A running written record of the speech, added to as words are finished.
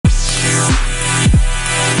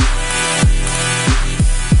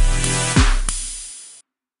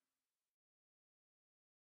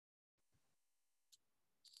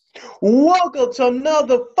Welcome to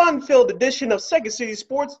another fun-filled edition of Second City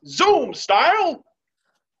Sports Zoom Style.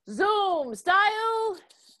 Zoom Style.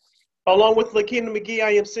 Along with Lakina McGee,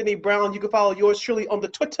 I am Sydney Brown. You can follow yours truly on the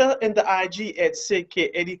Twitter and the IG at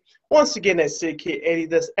SidKid80. Once again, that's SidKid80.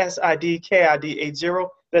 That's SIDKID80.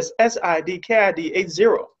 That's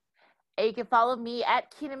SIDKID80. And you can follow me at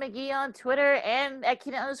Keena McGee on Twitter and at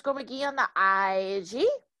Keena_McGee on the IG.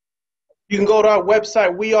 You can go to our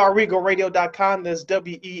website, weareregalradio.com. That's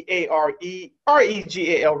WEAREREGAL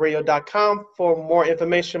radio.com for more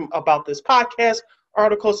information about this podcast,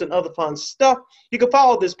 articles, and other fun stuff. You can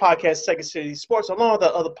follow this podcast, Second City Sports, along with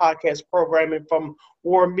the other podcast programming from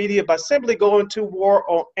War Media by simply going to War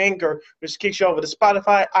on Anchor, which kicks you over to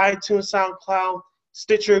Spotify, iTunes, SoundCloud,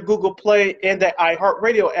 Stitcher, Google Play, and the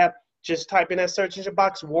iHeartRadio app. Just type in that search engine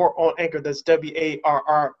box, War on Anchor. That's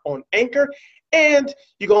WARR on Anchor. And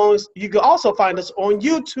you can also find us on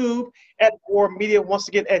YouTube at War Media, once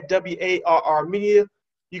again at WARR Media.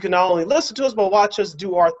 You can not only listen to us, but watch us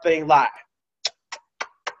do our thing live.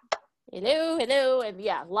 Hello. And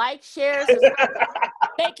yeah, like, share, subscribe.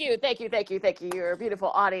 Thank you. You're a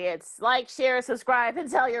beautiful audience. Like, share, subscribe, and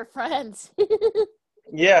tell your friends.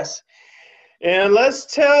 Yes. And let's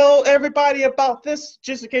tell everybody about this,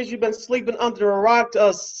 just in case you've been sleeping under a rock.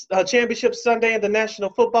 Championship Sunday in the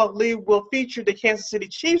National Football League will feature the Kansas City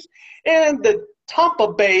Chiefs and the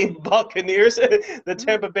Tampa Bay Buccaneers. The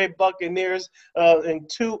Tampa Bay Buccaneers in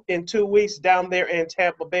two weeks down there in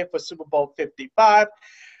Tampa Bay for Super Bowl 55.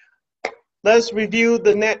 Let's review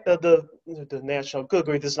the national. Good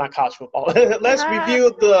grief, this is not college football. Let's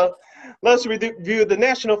review the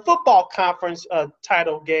National Football Conference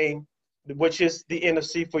title game, which is the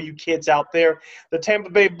NFC for you kids out there. The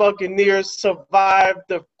Tampa Bay Buccaneers survived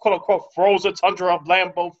the quote-unquote frozen tundra of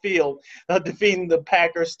Lambeau Field, defeating the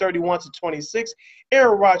Packers 31-26.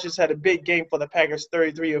 Aaron Rodgers had a big game for the Packers,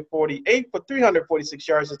 33 of 48 for 346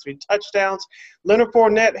 yards and 3 touchdowns. Leonard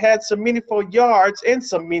Fournette had some meaningful yards and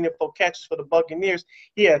some meaningful catches for the Buccaneers.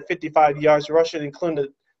 He had 55 yards rushing, including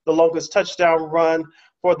the longest touchdown run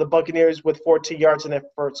for the Buccaneers with 14 yards in that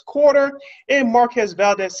first quarter. And Marquez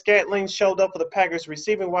Valdes-Scantling showed up for the Packers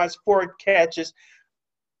receiving-wise, 4 catches,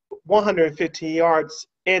 115 yards,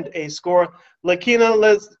 and a score. Lakina,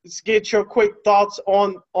 let's get your quick thoughts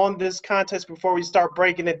on this contest before we start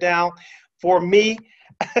breaking it down. For me,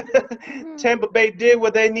 Tampa Bay did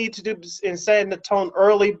what they need to do in setting the tone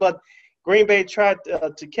early, but Green Bay tried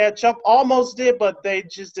to catch up, almost did, but they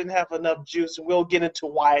just didn't have enough juice, and we'll get into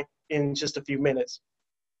why in just a few minutes.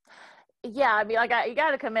 Yeah, I mean, you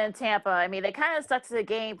got to commend Tampa. I mean, they kind of stuck to the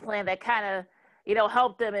game plan that kind of,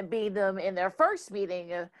 helped them and beat them in their first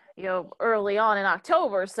meeting, early on in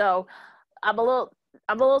October. So I'm a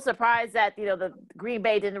little surprised that, the Green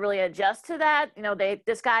Bay didn't really adjust to that. They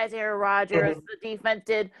disguised Aaron Rodgers. The defense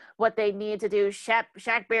did what they needed to do.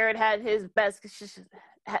 Shaq Barrett had his best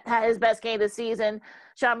game this season.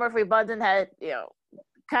 Sean Murphy-Bunting had,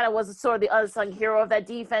 kind of was sort of the unsung hero of that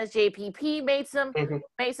defense. JPP made some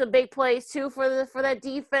big plays too for that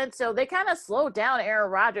defense. So they kind of slowed down Aaron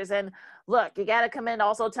Rodgers. And look, you got to commend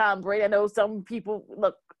also Tom Brady. I know some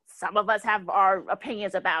of us have our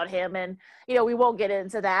opinions about him, and we won't get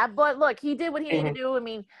into that. But look, he did what he needed to do. I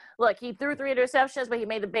mean, look, he threw 3 interceptions, but he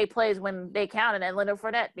made the big plays when they counted. And Leonard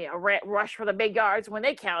Fournette, rushed for the big yards when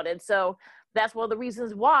they counted. So that's one of the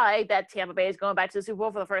reasons why that Tampa Bay is going back to the Super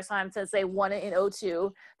Bowl for the first time since they won it in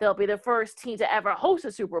 2002. They'll be the first team to ever host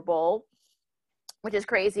a Super Bowl, which is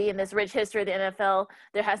crazy in this rich history of the NFL.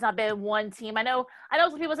 There has not been one team. I know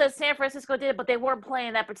some people said San Francisco did it, but they weren't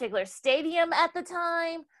playing that particular stadium at the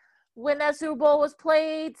time when that Super Bowl was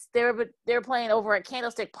played. They were playing over at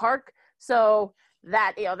Candlestick Park, so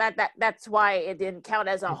that's why it didn't count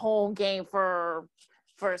as a home game for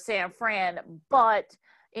San Fran. But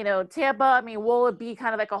Tampa, I mean, will it be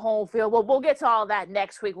kind of like a home field? Well, we'll get to all that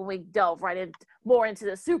next week when we delve more into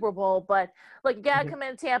the Super Bowl. But look, you gotta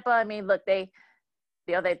commend Tampa. I mean, look, they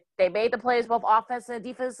made the plays both offensively and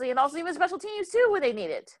defensively, and also even special teams too when they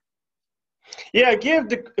need it. Yeah, give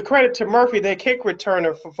the credit to Murphy, their kick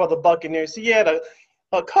returner for the Buccaneers. He had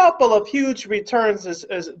a couple of huge returns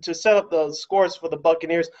as to set up the scores for the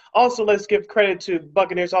Buccaneers. Also, let's give credit to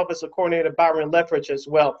Buccaneers offensive coordinator Byron Leftwich as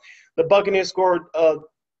well. The Buccaneers scored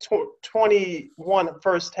 21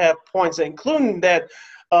 first half points, including that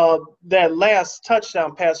last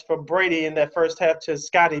touchdown pass from Brady in that first half to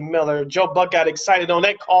Scotty Miller. Joe Buck got excited on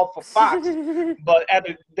that call for Fox, but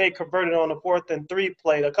after they converted on the 4th and 3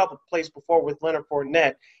 play, a couple of plays before with Leonard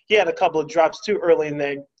Fournette, he had a couple of drops too early in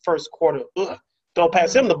that first quarter. Don't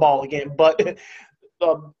pass him the ball again. But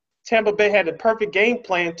Tampa Bay had a perfect game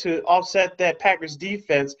plan to offset that Packers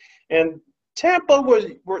defense, and Tampa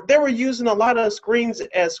they were using a lot of screens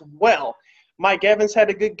as well. Mike Evans had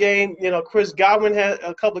a good game. Chris Godwin had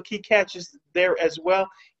a couple of key catches there as well.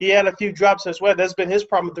 He had a few drops as well. That's been his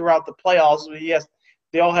problem throughout the playoffs.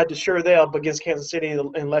 They all had to sure they up against Kansas City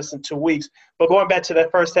in less than 2 weeks. But going back to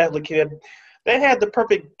that first half, they had the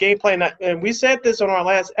perfect game plan. And we said this on our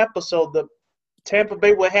last episode, that Tampa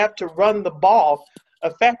Bay would have to run the ball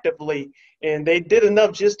effectively. And they did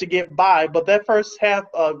enough just to get by. But that first half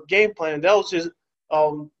game plan, that was just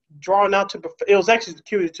drawn out it was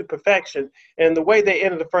executed to perfection. And the way they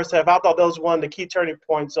ended the first half, I thought that was one of the key turning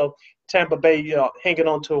points of Tampa Bay hanging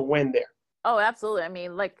on to a win there. Oh, absolutely. I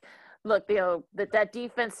mean, look, that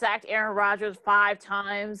defense sacked Aaron Rodgers 5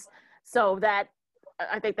 times. So that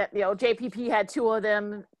I think that, JPP had 2 of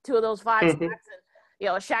those 5 sacks. And,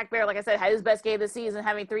 Shaq Barrett, like I said, had his best game of the season,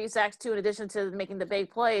 having 3 sacks, 2 in addition to making the big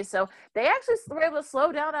plays. So they actually were able to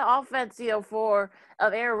slow down that offense,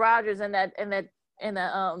 of Aaron Rodgers and that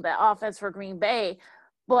offense for Green Bay.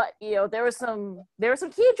 But, there were some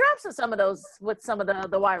key drops in some of those with some of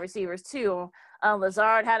the wide receivers too.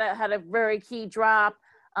 Lazard had a very key drop.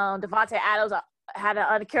 Devontae Adams had an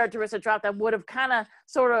uncharacteristic drop that would have kind of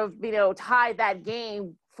sort of, tied that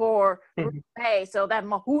game for Green Bay. So that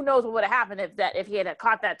who knows what would have happened if he had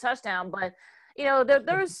caught that touchdown. But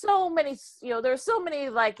there's so many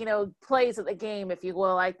plays of the game, if you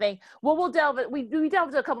will. I think we'll delve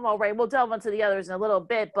into a couple more, right? We'll delve into the others in a little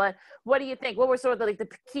bit. But what do you think? What were sort of the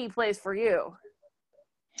key plays for you?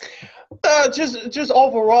 Just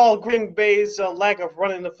overall, Green Bay's lack of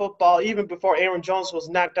running the football, even before Aaron Jones was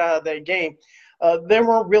knocked out of that game, they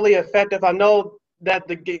weren't really effective. I know that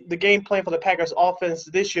the game plan for the Packers offense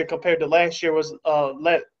this year compared to last year was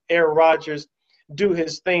let Aaron Rodgers do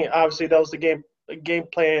his thing. Obviously, that was the game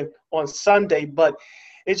plan on Sunday, but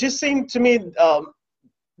it just seemed to me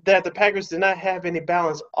that the Packers did not have any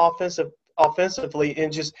balance offensively.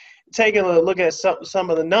 And just taking a look at some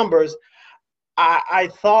of the numbers, I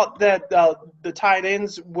thought that the tight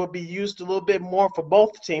ends would be used a little bit more for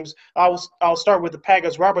both teams. I'll start with the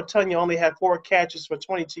Packers. Robert Tonyan only had 4 catches for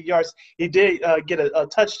 22 yards. He did get a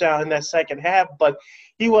touchdown in that second half, but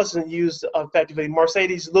he wasn't used effectively.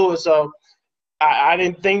 Mercedes Lewis, I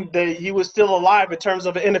didn't think that he was still alive in terms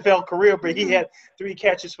of an NFL career, but he had 3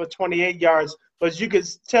 catches for 28 yards. But you could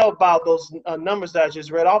tell by those numbers that I just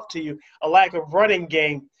read off to you, a lack of running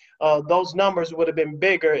game. Those numbers would have been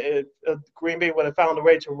bigger if Green Bay would have found a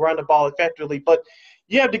way to run the ball effectively. But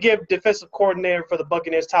you have to give defensive coordinator for the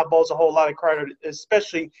Buccaneers, Todd Bowles, a whole lot of credit,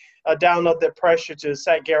 especially down up that pressure to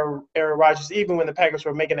sack Aaron Rodgers, even when the Packers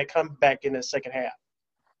were making a comeback in the second half.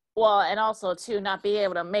 Well, and also, too, not being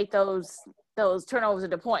able to make those turnovers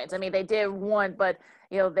into points. I mean, they did one, but,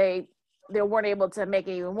 they weren't able to make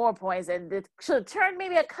even more points. And it should have turned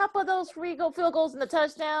maybe a couple of those field goals into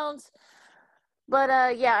touchdowns.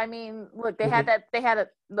 But, yeah, I mean, look, Bruce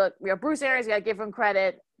Arians, you got to give him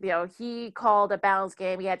credit. He called a balanced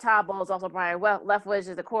game. He had Todd Bowles, also Brian Leftwich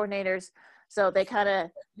as the coordinators. So they kind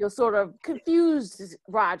of, sort of confused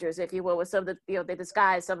Rodgers, if you will, with some of the, they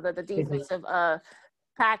disguised some of the defensive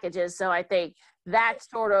packages. So I think that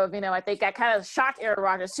sort of, I think that kind of shocked Aaron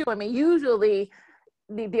Rodgers too. I mean, usually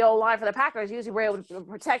the old line for the Packers usually were able to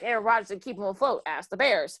protect Aaron Rodgers and keep him afloat. Ask the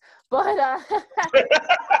Bears, but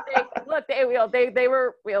they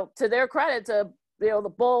were, to their credit, to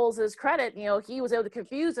the Bulls' credit, he was able to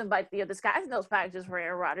confuse them by disguising those packages for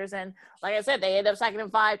Aaron Rodgers, and like I said, they ended up sacking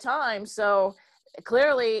him 5 times. So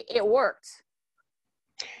clearly, it worked.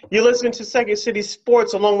 You're listening to Second City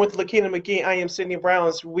Sports along with Lakina McGee. I am Sydney Brown.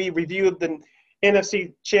 As we reviewed the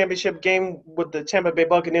NFC Championship game with the Tampa Bay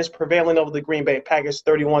Buccaneers prevailing over the Green Bay Packers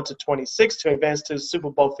 31-26 to advance to Super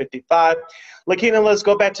Bowl 55. Lakina, let's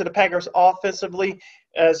go back to the Packers offensively.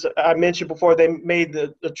 As I mentioned before, they made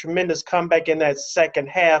the tremendous comeback in that second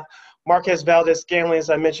half. Marquez Valdes-Scantling, as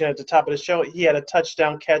I mentioned at the top of the show, he had a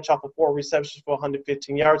touchdown catch off of 4 receptions for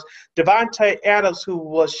 115 yards. Devontae Adams, who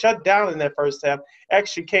was shut down in that first half,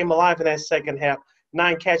 actually came alive in that second half.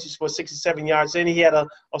 9 catches for 67 yards. And he had a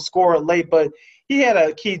score late, but he had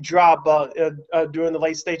a key drop during the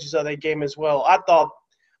late stages of that game as well. I thought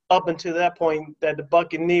up until that point that the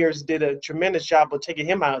Buccaneers did a tremendous job of taking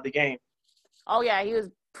him out of the game. Oh, yeah, he was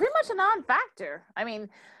pretty much a non-factor. I mean,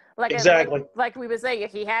 exactly. Like we would say,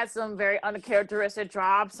 he had some very uncharacteristic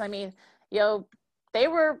drops. I mean, they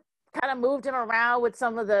were kind of moved him around with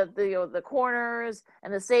some of the corners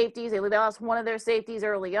and the safeties. They lost one of their safeties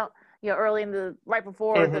early right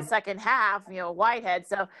before the second half, Whitehead.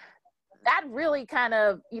 So that really kind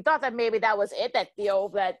of, you thought that maybe that was it, that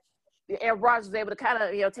Aaron Rodgers was able to kind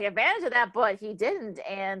of, take advantage of that, but he didn't.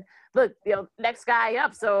 And look, next guy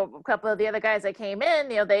up. So a couple of the other guys that came in,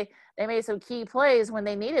 they made some key plays when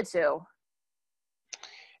they needed to.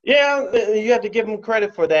 Yeah, you have to give them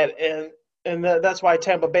credit for that, and that's why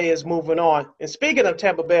Tampa Bay is moving on. And speaking of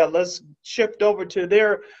Tampa Bay, let's shift over to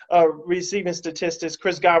their receiving statistics.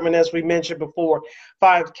 Chris Godwin, as we mentioned before,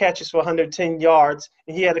 5 catches for 110 yards,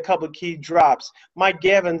 and he had a couple of key drops. Mike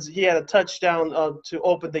Evans, he had a touchdown to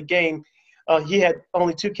open the game. He had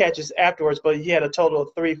only 2 catches afterwards, but he had a total of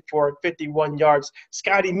 3 for 51 yards.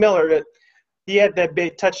 Scotty Miller, he had that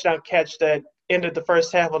big touchdown catch that ended the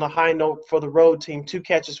first half on a high note for the road team, 2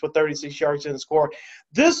 catches for 36 yards in the score.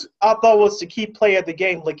 This, I thought, was the key play of the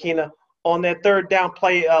game, Lakina, on that third down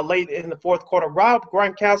play late in the fourth quarter. Rob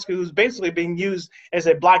Gronkowski, who's basically being used as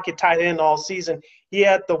a blocky tight end all season, he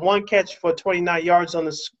had the 1 catch for 29 yards on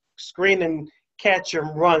the screen and catch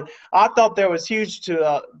and run. I thought that was huge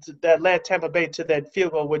that led Tampa Bay to that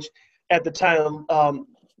field goal, which at the time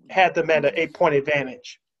had them at an 8-point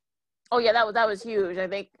advantage. Oh yeah, that was huge. I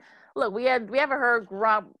think. Look, we haven't heard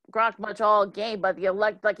Gronk much all game, but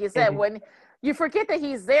like you said, when you forget that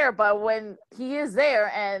he's there, but when he is there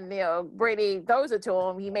and Brady throws it to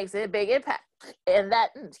him, he makes a big impact. And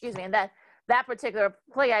that particular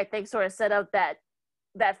play, I think, sort of set up that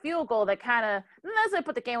field goal that kind of not necessarily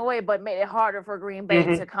put the game away, but made it harder for Green Bay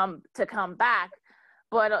to come back.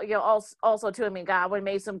 But also too, I mean, Godwin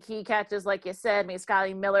made some key catches, like you said. I mean,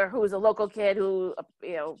 Scotty Miller, who's a local kid who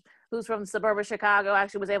who's from suburban Chicago,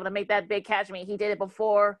 actually was able to make that big catch. I mean, he did it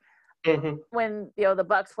before when the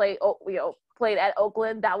Bucs played at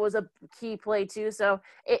Oakland. That was a key play too. So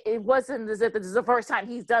it wasn't as if this is the first time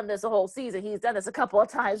he's done this the whole season. He's done this a couple of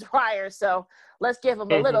times prior. So let's give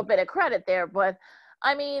him a little bit of credit there. But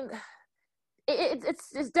I mean,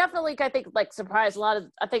 it's definitely, I think, like surprised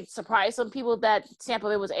some people that Tampa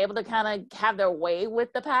Bay was able to kind of have their way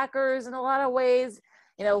with the Packers in a lot of ways.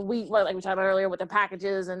 Like we talked about earlier with the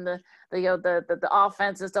packages and the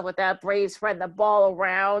offense and stuff like that. Braves spreading the ball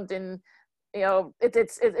around, and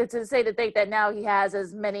it's insane to think that now he has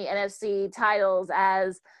as many NFC titles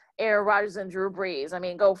as Aaron Rodgers and Drew Brees. I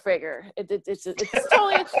mean, go figure. It's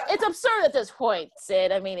totally it's absurd at this point,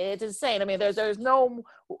 Sid. I mean, it's insane. I mean, there's no,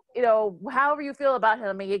 however you feel about him.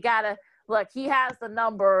 I mean, you gotta look. He has the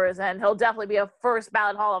numbers, and he'll definitely be a first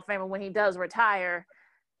ballot Hall of Famer when he does retire.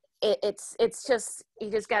 It's just,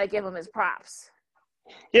 you just got to give him his props.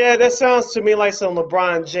 Yeah, that sounds to me like some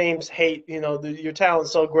LeBron James hate. Your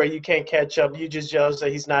talent's so great you can't catch up. You just judge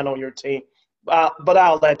that he's not on your team. But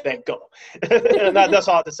I'll let that go. That's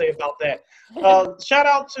all I have to say about that. Shout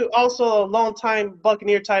out to also a longtime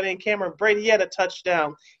Buccaneer tight end Cameron Brady. He had a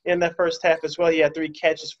touchdown in that first half as well. He had 3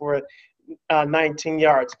 catches for 19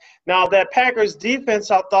 yards. Now, that Packers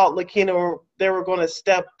defense, I thought, Lakina, they were going to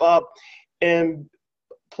step up and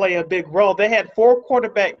play a big role. They had 4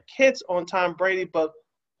 quarterback hits on Tom Brady, but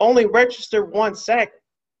only registered 1 sack.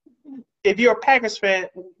 If you're a Packers fan,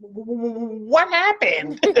 what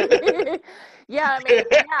happened?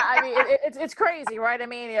 It's crazy, right? I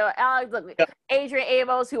mean, Adrian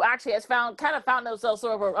Amos, who actually has found himself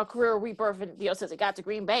sort of a career rebirth, since he got to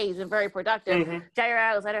Green Bay, he's been very productive. Jair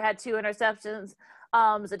Alexander had 2 interceptions.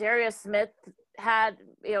 Zadarius Smith had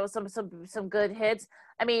some good hits.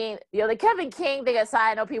 I mean, the Kevin King thing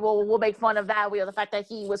aside, I know people will make fun of that. The fact that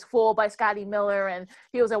he was fooled by Scotty Miller and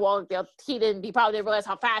he was he probably didn't realize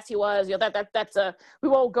how fast he was. That's we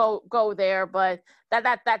won't go there, but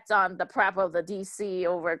that's on the prep of the DC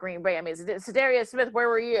over at Green Bay. I mean, Zadarius Smith, where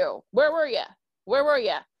were you?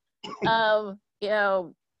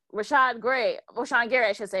 Rashawn Gary,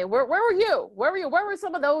 I should say. Where were you? Where were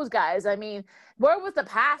some of those guys? I mean, where was the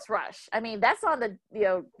pass rush? I mean, that's on the,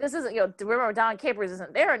 this isn't, remember Don Capers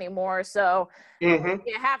isn't there anymore. So you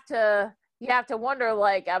have to wonder,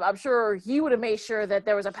 like, I'm sure he would have made sure that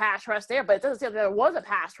there was a pass rush there, but it doesn't seem like there was a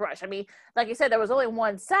pass rush. I mean, like you said, there was only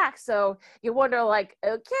 1 sack. So you wonder, like,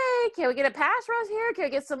 okay, can we get a pass rush here? Can we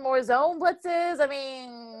get some more zone blitzes? I mean,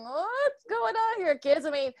 what's going on here, kids? I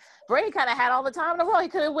mean, Brady kind of had all the time in the world. He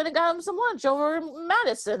could have went and got him some lunch over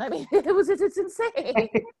Madison. I mean, it's insane.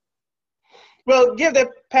 Well, give the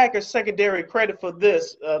Packers secondary credit for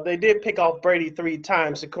this. They did pick off Brady 3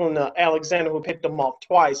 times, including Alexander, who picked him off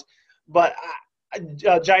twice. But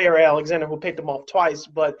Jair Alexander, who picked him off twice.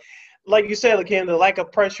 But like you said, again, the lack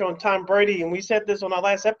of pressure on Tom Brady, and we said this on our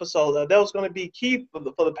last episode, that was going to be key for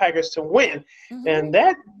the Packers to win. And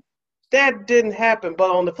that didn't happen.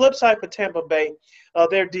 But on the flip side for Tampa Bay,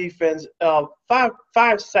 their defense, 5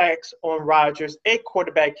 sacks on Rodgers, 8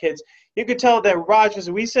 quarterback hits. You could tell that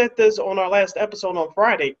Rodgers, we said this on our last episode on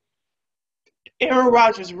Friday, Aaron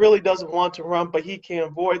Rodgers really doesn't want to run, but he can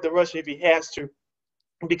avoid the rush if he has to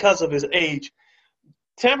because of his age.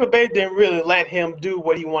 Tampa Bay didn't really let him do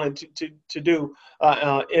what he wanted to do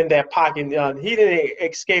in that pocket. He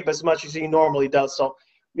didn't escape as much as he normally does. So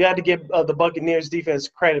we had to give the Buccaneers defense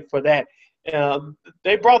credit for that.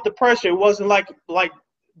 They brought the pressure. It wasn't like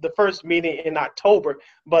the first meeting in October,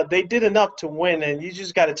 but they did enough to win, and you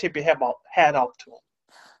just got to tip your hat off to them.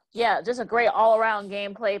 Yeah, just a great all-around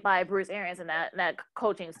game played by Bruce Arians and that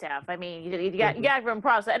coaching staff. I mean, you got to give him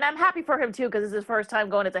props, and I'm happy for him too because it's his first time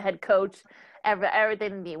going as a head coach.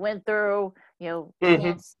 Everything he went through, being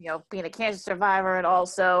a cancer survivor, and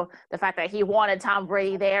also the fact that he wanted Tom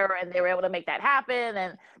Brady there, and they were able to make that happen.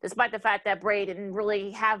 And despite the fact that Brady didn't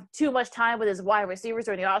really have too much time with his wide receivers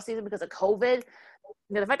during the offseason because of COVID,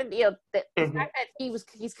 the fact that the fact that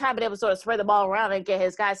he's kind of been able to sort of spread the ball around and get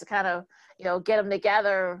his guys to kind of get them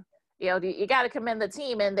together. You got to commend the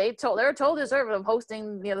team, and they're totally deserving of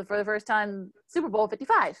hosting for the first time Super Bowl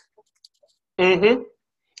 55.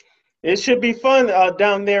 It should be fun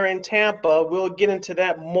down there in Tampa. We'll get into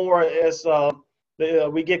that more as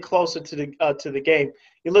we get closer to the game.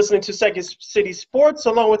 You're listening to Second City Sports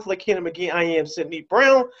along with Lakina McGee. I am Sydney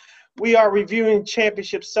Brown. We are reviewing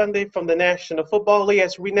Championship Sunday from the National Football League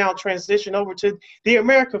as we now transition over to the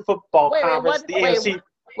American Football Conference, the AFC.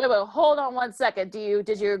 Wait, hold on one second.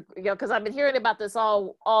 Did you because I've been hearing about this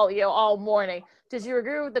all morning. Did you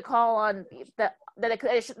agree with the call on that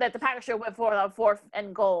the Packers should went for it on 4th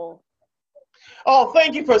and goal? Oh,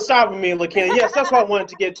 thank you for stopping me, Lakina. Yes, that's what I wanted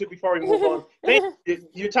to get to before we move on. Thank you.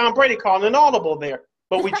 You're Tom Brady calling an audible there,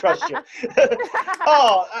 but we trust you.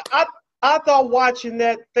 I thought watching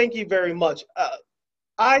that, thank you very much.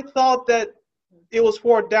 I thought that it was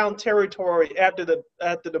 4th down territory after the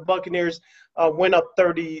Buccaneers went up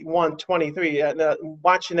 31-23. And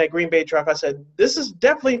watching that Green Bay drive, I said, this is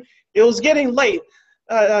definitely – it was getting late.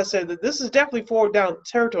 I said, this is definitely 4th down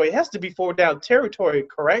territory. It has to be 4th down territory,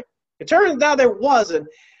 correct? It turns out there wasn't.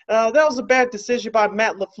 That was a bad decision by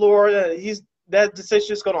Matt LaFleur. That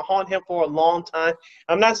decision is going to haunt him for a long time.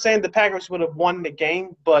 I'm not saying the Packers would have won the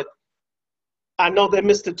game, but I know they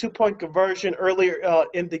missed a 2-point conversion earlier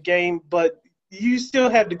in the game, but you still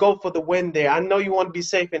had to go for the win there. I know you want to be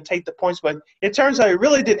safe and take the points, but it turns out it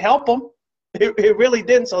really didn't help them. It really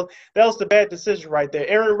didn't. So that was the bad decision right there.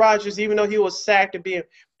 Aaron Rodgers, even though he was sacked and being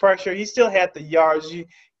pressured, he still had the yards.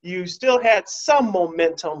 You still had some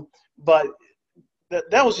momentum, but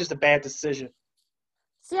that was just a bad decision.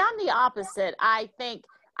 See, I'm the opposite. I think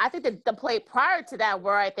that the play prior to that,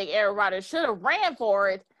 where I think Aaron Rodgers should have ran for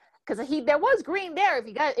it, because there was green there. If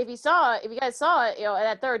you guys saw it, at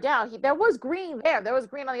that 3rd down, there was green there. There was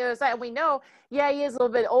green on the other side. And we know, he is a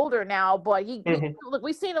little bit older now, but look,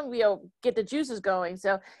 we've seen him, get the juices going.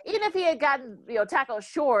 So even if he had gotten, tackled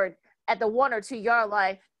short at the 1 or 2 yard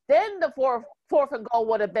line, then the 4th and goal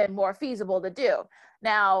would have been more feasible to do.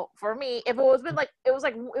 Now, for me, if it was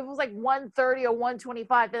 130 or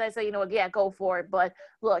 125, then I say, go for it. But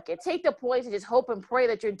look, take the points and just hope and pray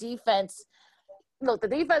that your defense. Look, the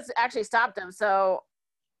defense actually stopped them, so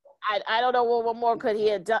I don't know what more could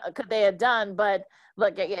they have done. But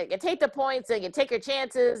look, you take the points and you take your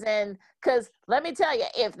chances, and because let me tell you,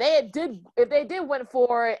 if they did win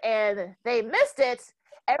for it and they missed it,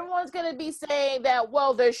 everyone's gonna be saying that,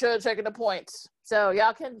 well, they should have taken the points. So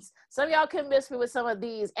some of y'all can miss me with some of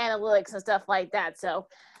these analytics and stuff like that. So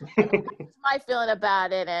that's my feeling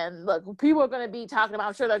about it. And look, people are going to be talking about,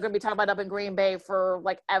 I'm sure they're going to be talking about up in Green Bay for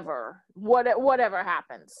ever, whatever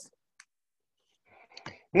happens.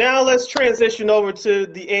 Now let's transition over to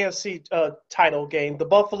the AFC title game. The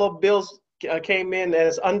Buffalo Bills came in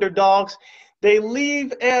as underdogs. They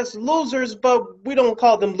leave as losers, but we don't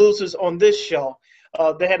call them losers on this show.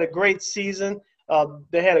 They had a great season.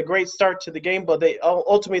 They had a great start to the game, but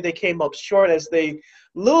ultimately they came up short as they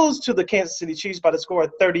lose to the Kansas City Chiefs by the score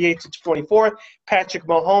of 38-24. Patrick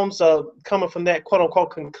Mahomes, coming from that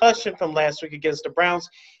quote-unquote concussion from last week against the Browns,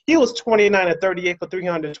 he was 29-38 for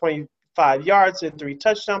 325 yards and 3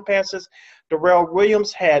 touchdown passes. Darrell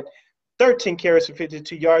Williams had 13 carries for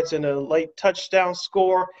 52 yards and a late touchdown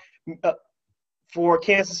score. For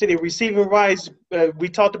Kansas City receiving-wise, we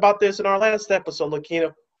talked about this in our last episode,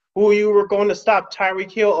 Lakina. Who you were going to stop,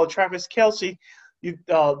 Tyreek Hill or Travis Kelce?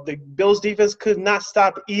 The Bills defense could not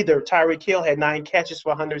stop either. Tyreek Hill had 9 catches for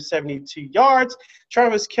 172 yards.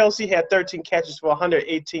 Travis Kelce had 13 catches for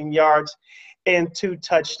 118 yards and 2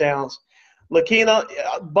 touchdowns. Lakina,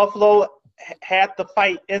 Buffalo had the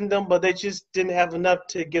fight in them, but they just didn't have enough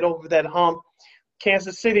to get over that hump.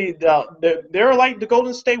 Kansas City, they're like the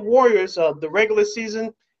Golden State Warriors. The regular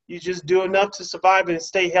season, You just do enough to survive and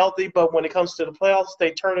stay healthy. But when it comes to the playoffs,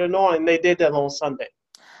 they turn it on, and they did that on Sunday.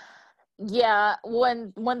 Yeah,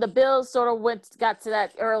 when the Bills sort of got to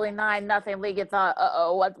that early 9-0 lead, you thought,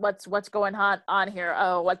 what's going on here?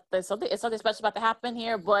 Oh, there's something special about to happen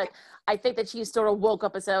here. But I think that Chiefs sort of woke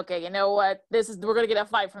up and said, okay, you know what, we're gonna get a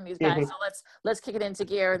fight from these guys. Mm-hmm. So let's kick it into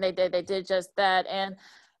gear, and they did just that. And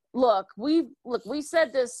we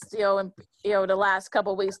said this, in the last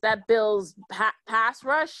couple of weeks, that Bills pass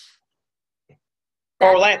rush,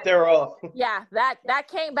 or lack thereof. Yeah, that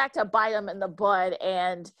came back to bite them in the butt,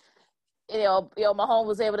 and Mahomes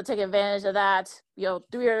was able to take advantage of that.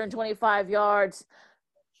 325 yards.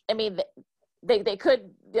 I mean, they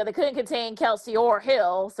couldn't contain Kelce or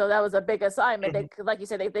Hill, so that was a big assignment. Mm-hmm. They, like you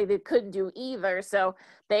said, they couldn't do either. So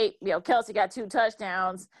Kelce got 2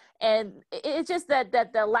 touchdowns, and it's just that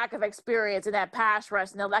the lack of experience in that pass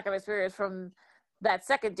rush and the lack of experience from that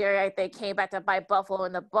secondary, I think, came back to bite Buffalo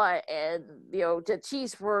in the butt. And the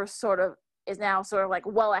Chiefs is now sort of like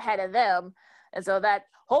well ahead of them. And so that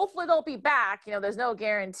hopefully they'll be back. There's no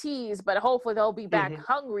guarantees, but hopefully they'll be back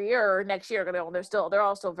hungrier next year. They're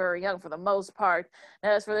all still very young for the most part.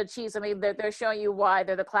 And as for the Chiefs, I mean, they're showing you why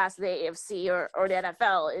they're the class of the AFC or the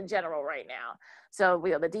NFL in general right now. So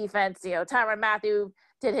the defense, Tyrann Mathieu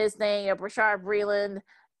did his thing. Rashard Breeland,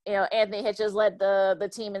 Anthony Hitchens led the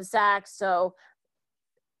team in sacks. So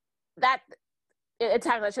that.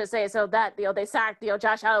 I should say, so that they sacked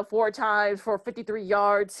Josh Allen 4 times for 53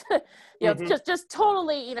 yards, just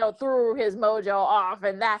totally threw his mojo off,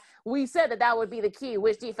 and that we said that would be the key.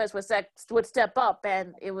 Which defense would step up,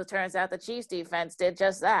 and turns out the Chiefs defense did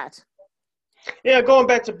just that. Yeah, going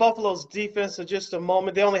back to Buffalo's defense for just a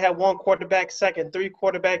moment, they only had 1 quarterback sack and 3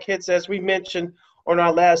 quarterback hits, as we mentioned on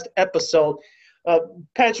our last episode.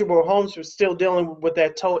 Patrick Mahomes was still dealing with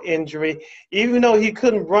that toe injury, even though he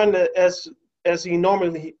couldn't run as he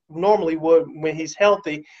normally would when he's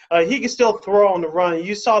healthy. He can still throw on the run.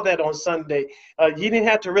 You saw that on Sunday. He didn't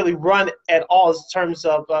have to really run at all in terms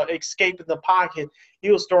of escaping the pocket.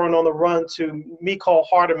 He was throwing on the run to Mecole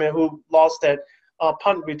Hardman, who lost that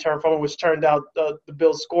punt return from him, which turned out the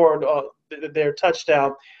Bills scored their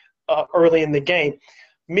touchdown early in the game.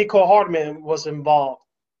 Mecole Hardman was involved.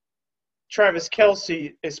 Travis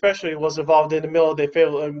Kelce especially was involved in the middle of the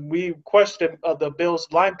field. And we questioned the Bills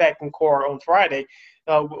linebacking core on Friday.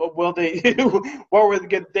 What were they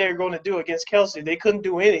going to do against Kelce? They couldn't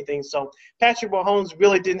do anything. So Patrick Mahomes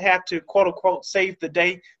really didn't have to, quote unquote, save the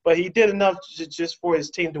day, but he did enough just for his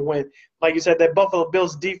team to win. Like you said, that Buffalo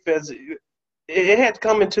Bills defense, it had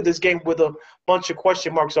come into this game with a bunch of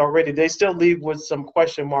question marks already. They still leave with some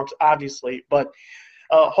question marks, obviously, but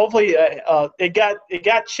hopefully it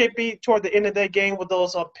got chippy toward the end of that game with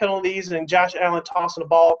those penalties and Josh Allen tossing the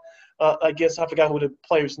ball against, I forgot who the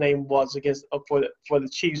player's name was against for the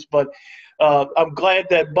Chiefs, but I'm glad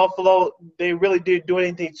that Buffalo, they really didn't do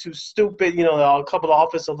anything too stupid. A couple of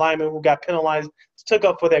offensive linemen who got penalized took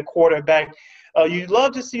up for their quarterback. You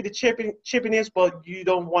love to see the chippiness, but you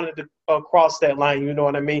don't want it to cross that line. You know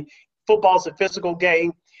what I mean? Football's a physical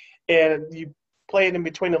game, and you playing in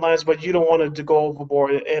between the lines, but you don't want it to go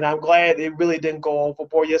overboard. And I'm glad it really didn't go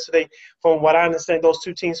overboard yesterday. From what I understand, those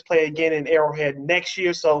 2 teams play again in Arrowhead next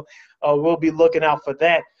year, so we'll be looking out for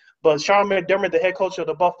that. But Sean McDermott, the head coach of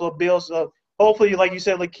the Buffalo Bills, hopefully, like you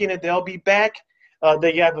said, Lakina, they'll be back.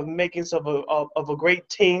 They have the makings of a great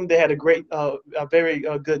team. They had a very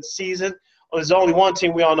good season. There's only one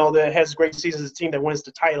team we all know that has a great season, is the team that wins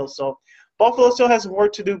the title. So Buffalo still has some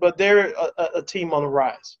work to do, but they're a team on the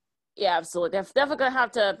rise. Yeah, absolutely. They're definitely going to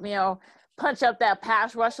have to, punch up that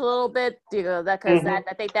pass rush a little bit, because I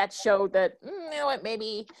think that showed that,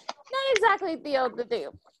 maybe not exactly, definitely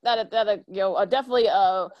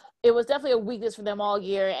it was definitely a weakness for them all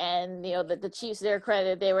year. And, the Chiefs, to their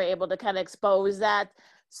credit, they were able to kind of expose that.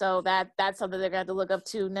 So that's something they're going to have to look up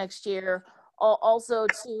to next year. Also,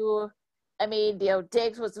 Diggs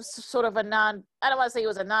was sort of I don't want to say he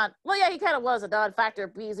was he kind of was a non-factor.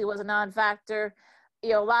 Beasley was a non-factor.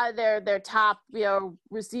 A lot of their top,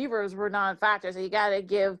 receivers were non-factors. So you got to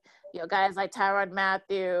give, guys like Tyrann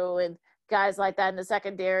Mathieu and guys like that in the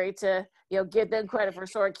secondary to, give them credit for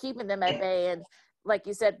sort of keeping them at bay. And like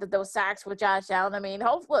you said, those sacks with Josh Allen. I mean,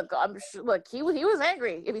 hopefully, he was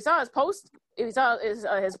angry. If you saw his post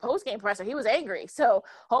game presser, he was angry. So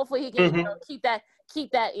hopefully he can keep that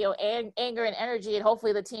anger and energy, and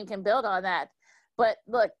hopefully the team can build on that. But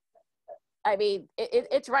look, I mean,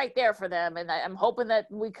 it's right there for them, and I'm hoping that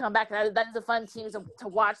we come back. That is a fun team to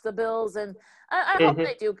watch, the Bills, and I hope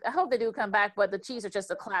they do. I hope they do come back. But the Chiefs are just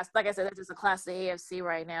a class. Like I said, they're just a class of the AFC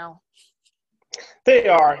right now. They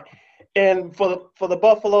are, and for the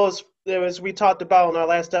Buffaloes, as we talked about in our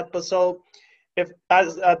last episode,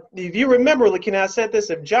 if you remember, looking, I said this: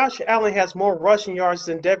 if Josh Allen has more rushing yards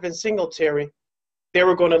than Devin Singletary, they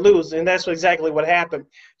were going to lose, and that's exactly what happened.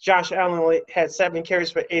 Josh Allen had 7 carries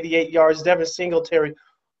for 88 yards. Devin Singletary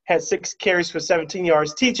had 6 carries for 17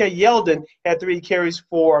 yards. T.J. Yeldon had 3 carries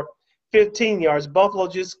for 15 yards. Buffalo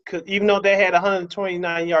just could, even though they had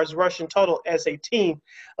 129 yards rushing total as a team,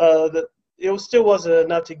 it still wasn't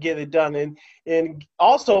enough to get it done. And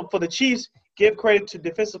also for the Chiefs, give credit to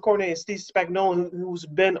defensive coordinator Steve Spagnuolo, who's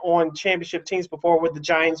been on championship teams before with the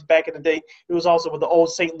Giants back in the day. He was also with the old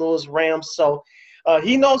St. Louis Rams. So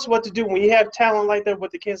he knows what to do. When you have talent like that,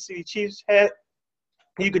 what the Kansas City Chiefs had,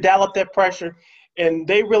 you could dial up that pressure. And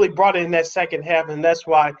they really brought it in that second half, and that's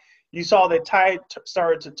why you saw the tide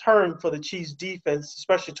started to turn for the Chiefs defense,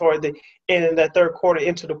 especially toward the end of that third quarter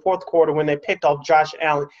into the fourth quarter when they picked off Josh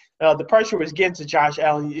Allen. The pressure was getting to Josh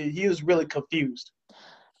Allen. He was really confused.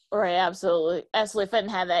 Right, absolutely. Absolutely. Fenton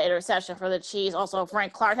had that interception for the Chiefs. Also,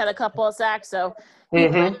 Frank Clark had a couple of sacks. So he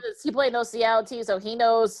played in those Seattle teams, so he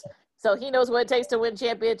knows what it takes to win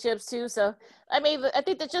championships too. So I mean, I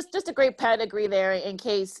think that's just a great pedigree there in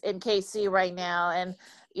KC right now. And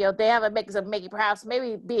they have a mix of perhaps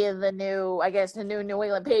maybe being the new New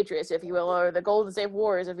England Patriots, if you will, or the Golden State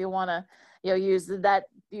Warriors, if you want to use that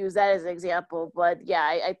as an example. But yeah,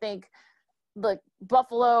 I think look,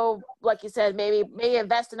 Buffalo, like you said, maybe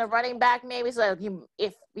invest in a running back, maybe. So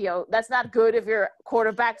if that's not good if your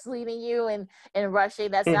quarterback's leading you and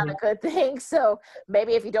rushing, that's not a good thing. So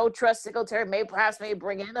maybe if you don't trust Singletary, perhaps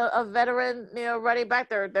bring in a veteran, running back.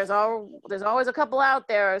 There's always a couple out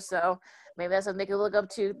there. So maybe that's something they can look up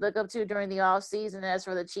to during the off season. As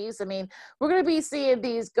for the Chiefs, I mean, we're going to be seeing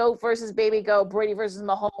these GOAT versus baby GOAT, Brady versus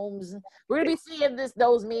Mahomes. We're going to be seeing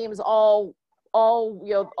those memes all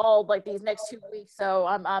like these next 2 weeks. So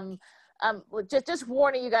I'm just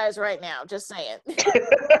warning you guys right now. Just saying.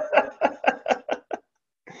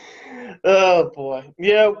 Oh boy,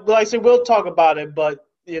 yeah. Like I said, we'll talk about it, but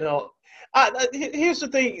here's the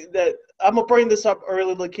thing that I'm gonna bring this up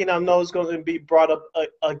early. Looking, I know it's going to be brought up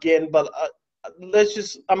again, but I'm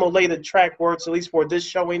gonna lay the track words at least for this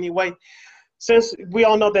show anyway. Since we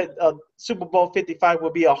all know that Super Bowl 55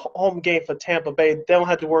 will be a home game for Tampa Bay, they don't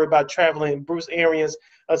have to worry about traveling. Bruce Arians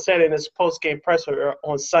said in his post-game presser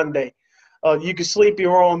on Sunday. You can sleep in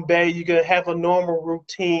your own bed. You can have a normal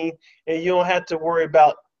routine, and you don't have to worry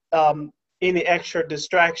about any extra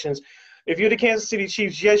distractions. If you're the Kansas City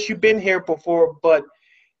Chiefs, yes, you've been here before, but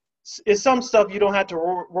it's some stuff you don't have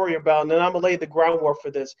to worry about. And I'm going to lay the groundwork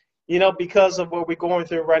for this. Because of what we're going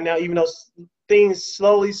through right now, even though things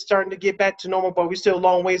slowly starting to get back to normal, but we're still a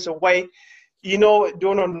long ways away.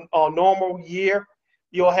 During a normal year,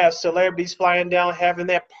 you'll have celebrities flying down, having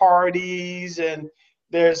their parties, and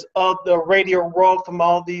there's the radio row from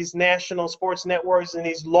all these national sports networks and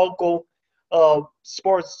these local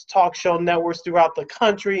sports talk show networks throughout the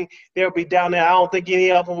country. They'll be down there. I don't think any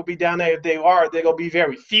of them will be down there. If they are, they're going to be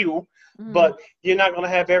very few. But you're not going to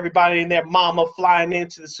have everybody and their mama flying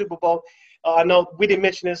into the Super Bowl. I know we didn't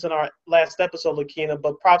mention this in our last episode, Lakina,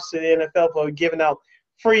 but props to the NFL for giving out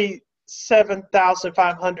free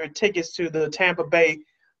 7,500 tickets to the Tampa Bay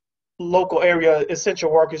local area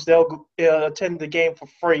essential workers. They'll attend the game for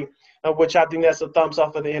free, which I think that's a thumbs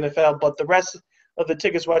up for the NFL. But the rest of the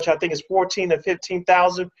tickets, which I think is 14,000 to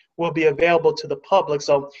 15,000, will be available to the public.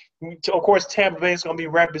 So, of course, Tampa Bay is going to be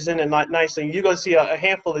represented nicely. You're going to see a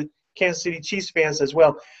handful of Kansas City Chiefs fans as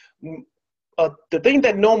well. The thing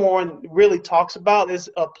that no one really talks about is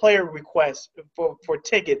a player request for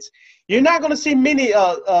tickets. You're not going to see many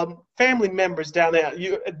family members down there,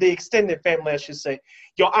 the extended family, I should say.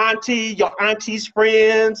 Your auntie's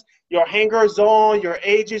friends, your hangers-on, your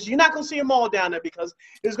ages. You're not going to see them all down there because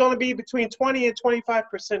it's going to be between 20 and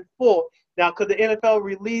 25% full. Now, could the NFL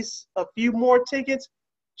release a few more tickets?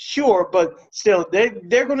 Sure, but still,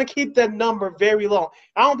 they're going to keep that number very low.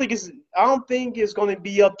 I don't think it's going to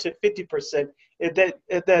be up to 50%.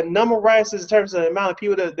 If that number rises in terms of the amount of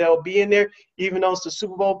people that'll be in there, even though it's the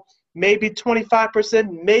Super Bowl, maybe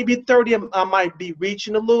 25%, maybe 30%. I might be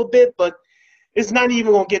reaching a little bit, but it's not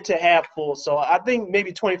even going to get to half full. So I think maybe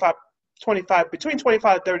between 25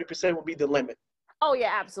 and 30% will be the limit. Oh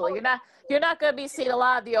yeah, absolutely. You're not going to be seeing a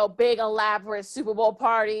lot of the big elaborate Super Bowl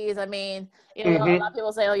parties. I mean, a lot of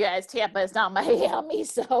people say, "Oh yeah, it's Tampa, it's not Miami."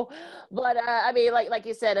 So, but I mean, like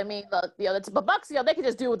you said, I mean, look, the Bucks, they can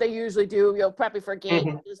just do what they usually do, prepping for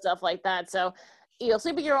games and stuff like that. So,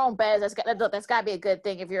 sleep in your own beds. That's got to be a good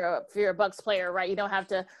thing if you're a Bucks player, right? You don't have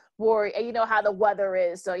to worry. And you know how the weather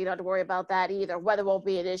is, so you don't have to worry about that either. Weather won't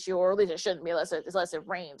be an issue, or at least it shouldn't be unless it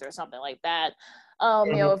rains or something like that.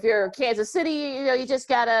 You know, if you're Kansas City, you know, you just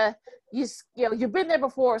gotta, you know, you've been there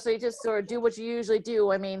before, so you just sort of do what you usually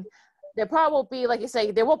do. I mean, there probably won't be, like you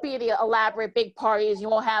say, there won't be any elaborate big parties. You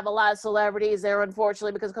won't have a lot of celebrities there,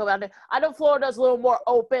 unfortunately, because of COVID. I know Florida's a little more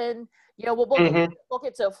open. You know, we'll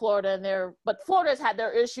get to Florida and there, but Florida's had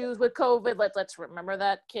their issues with COVID. Let's remember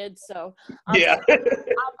that, kids. So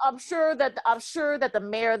I'm sure that the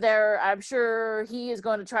mayor there, I'm sure he is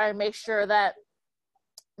going to try and make sure that,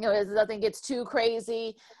 you know, nothing gets too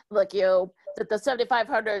crazy. Look, you know, that the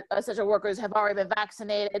 7,500 essential workers have already been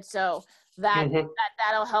vaccinated, so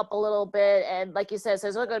that'll help a little bit. And like you said, so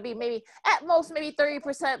it's going to be maybe at most maybe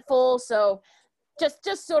 30% full. So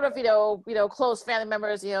just sort of, you know, close family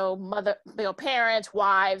members, you know, mother, you know, parents,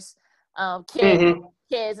 wives,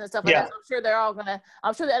 kids and stuff like that. So I'm sure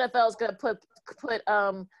I'm sure the NFL is gonna put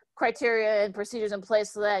criteria and procedures in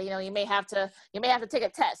place so that, you know, you may have to take a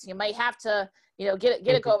test. You might have to, you know, get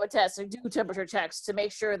a COVID test and do temperature checks to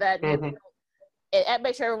make sure that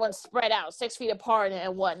make sure everyone's spread out 6 feet apart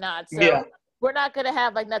and whatnot. So we're not going to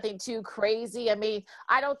have like nothing too crazy. I mean,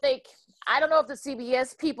 I don't know if the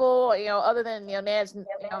CBS people, you know, other than, you know, Nance, you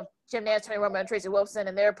know, Jim Nance, Tony Romo, and Tracy Wolfson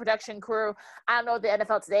and their production crew, I don't know if the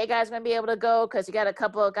NFL Today guys are going to be able to go, because you got a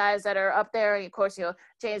couple of guys that are up there. And of course, you know,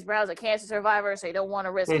 James Brown's a cancer survivor, so you don't want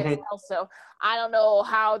to risk his health. So I don't know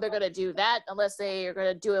how they're going to do that, unless they are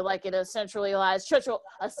going to do it like in a centralized,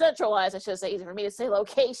 I should say, easy for me to say,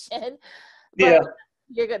 location. But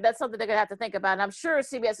that's something they're going to have to think about. And I'm sure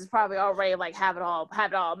CBS is probably already like have it all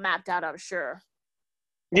mapped out, I'm sure.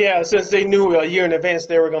 Yeah, since they knew a year in advance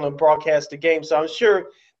they were going to broadcast the game, so I'm sure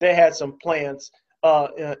they had some plans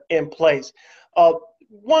in place.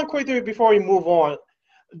 One quick thing before we move on.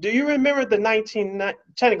 Do you remember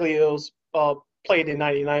technically it was played in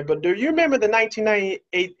 99, but do you remember the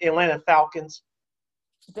 1998 Atlanta Falcons?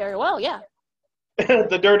 Very well, yeah.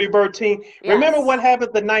 The Dirty Bird team. Yes. Remember what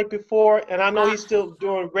happened the night before? And I know he's still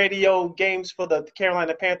doing radio games for the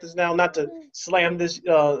Carolina Panthers now, not to slam this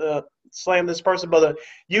person, but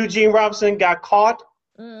Eugene Robinson got caught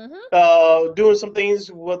doing some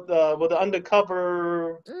things with the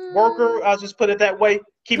undercover worker. I'll just put it that way,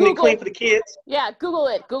 keeping it clean for the kids. Yeah, Google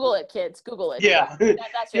it, kids, Google it. Yeah,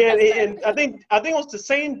 and I think it was the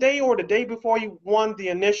same day or the day before he won the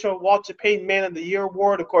initial Walter Payton Man of the Year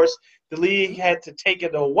award. Of course, the league had to take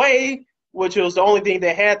it away, which was the only thing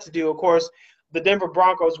they had to do. Of course, the Denver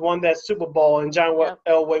Broncos won that Super Bowl, and John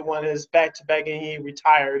Elway won his back-to-back, and he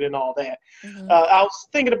retired and all that. I was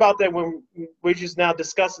thinking about that when we're just now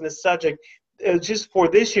discussing this subject. Just for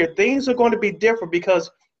this year, things are going to be different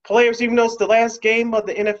because players, even though it's the last game of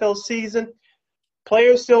the NFL season,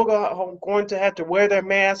 players still going to have to wear their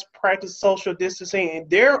masks, practice social distancing, and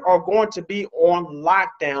they are going to be on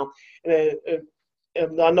lockdown.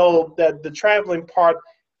 And I know that the traveling part,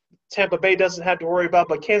 Tampa Bay doesn't have to worry about,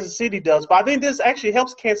 but Kansas City does. But I think this actually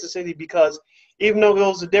helps Kansas City because even though it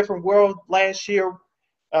was a different world last year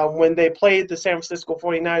when they played the San Francisco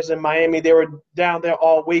 49ers in Miami, they were down there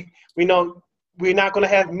all week. We know we're not going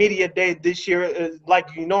to have media day this year like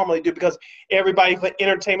you normally do because everybody for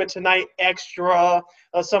Entertainment Tonight, Extra,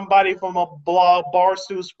 somebody from a blog,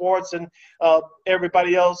 Barstool Sports, and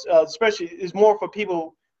everybody else, especially is more for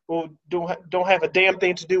people who don't have a damn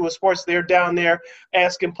thing to do with sports. They're down there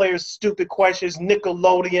asking players stupid questions,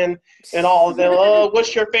 Nickelodeon and all of that.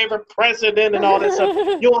 What's your favorite president and all that stuff.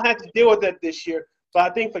 You won't have to deal with that this year.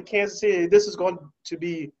 But I think for Kansas City, this is going to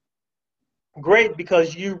be great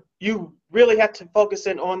because you really have to focus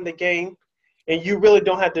in on the game, and you really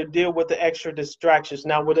don't have to deal with the extra distractions.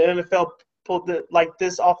 Now, with the NFL pull like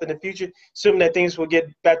this off in the future, assuming that things will get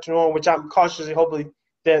back to normal, which I'm cautiously hoping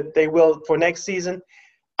that they will for next season,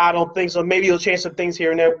 I don't think so. Maybe it'll change some things here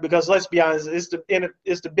and there because let's be honest, it's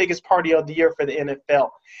the biggest party of the year for the NFL.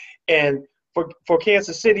 And for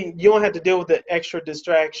Kansas City, you don't have to deal with the extra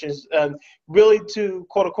distractions really to,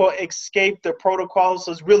 quote, unquote, escape the protocols.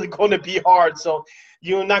 So it's really going to be hard. So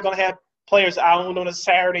you're not going to have players out on a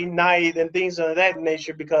Saturday night and things of that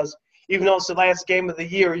nature because even though it's the last game of the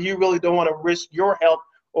year, you really don't want to risk your health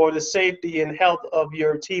or the safety and health of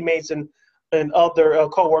your teammates and other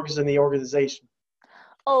coworkers in the organization.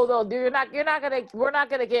 Oh no, dude, we're not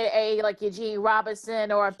gonna get a like Eugene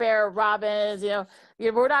Robinson or a Bear Robbins,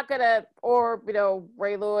 we're not gonna, or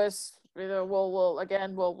Ray Lewis,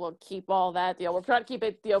 we'll keep all that, we're trying to keep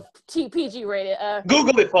it, PG rated.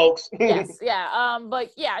 Google it, folks. Yes, yeah,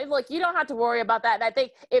 but yeah, look, you don't have to worry about that. And I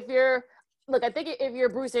think if you're look, I think if you're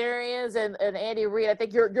Bruce Arians and Andy Reid, I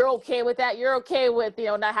think you're okay with that. You're okay with,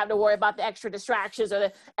 not having to worry about the extra distractions or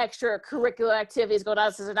the extra curricular activities going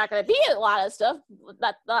on, since there's not going to be a lot of stuff,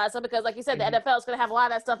 not a lot of stuff, because like you said, the NFL is going to have a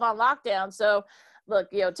lot of that stuff on lockdown. So look,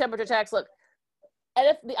 temperature checks, look,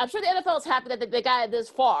 and I'm sure the NFL is happy that they got it this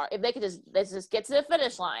far. If they could just get to the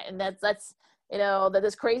finish line, and that's that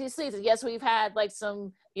this crazy season. Yes, we've had like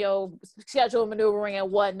some schedule maneuvering and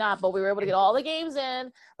whatnot, but we were able to get all the games in.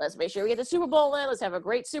 Let's make sure we get the Super Bowl in. Let's have a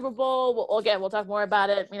great Super Bowl. We'll talk more about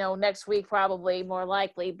it, next week probably, more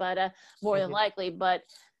likely, but more than likely. But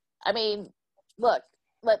I mean, look,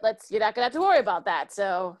 you're not gonna have to worry about that.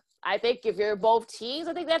 So I think if you're both teams,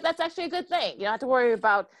 I think that's actually a good thing. You don't have to worry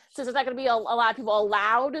about, since there's not going to be a lot of people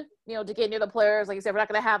allowed, to get near the players. Like you said, we're not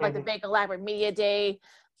going to have like the big elaborate media day,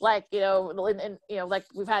 like like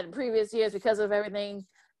we've had in previous years because of everything.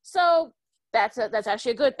 So that's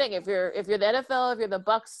actually a good thing. If you're the NFL, if you're the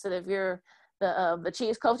Bucks, and if you're the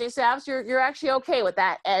Chiefs coaching staffs, you're actually okay with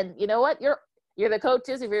that. And you know what? You're the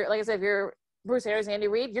coaches. If you're, like I said, if you're Bruce Arians, Andy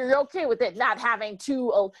Reid, you're okay with it not having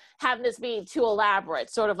this being too elaborate,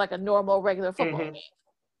 sort of like a normal, regular football game.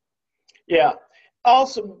 Yeah.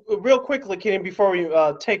 Also, real quickly, Kenny, before we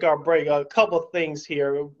take our break, a couple of things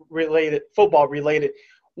here football related.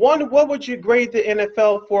 One, what would you grade the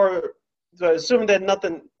NFL for, assuming that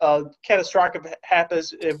nothing catastrophic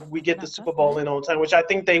happens if we get the Super Bowl in on time, which I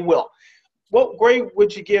think they will? What grade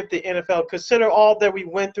would you give the NFL? Consider all that we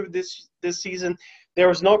went through this season. There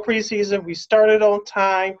was no preseason. We started on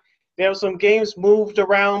time. There were some games moved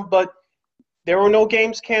around, but there were no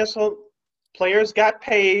games canceled. Players got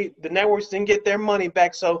paid. The networks didn't get their money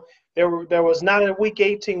back. So there was not a week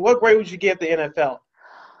 18. What grade would you give the NFL?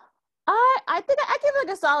 I think I give it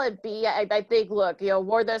like a solid B. I think, look,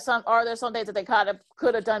 are there some things that they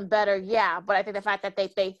could have done better? Yeah, but I think the fact that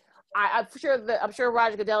I'm sure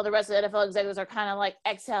Roger Goodell and the rest of the NFL executives are kind of like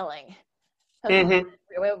exhaling.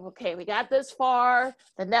 Okay, we got this far.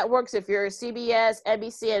 The networks, if you're CBS,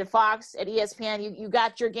 NBC, and Fox, and ESPN, you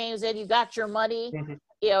got your games in, you got your money.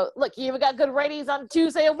 Look, you even got good ratings on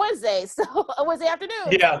Tuesday and Wednesday, so a Wednesday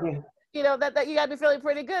afternoon. Yeah. That you got to be feeling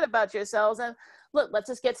pretty good about yourselves. And look, let's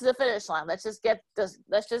just get to the finish line. Let's just get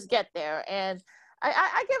there. And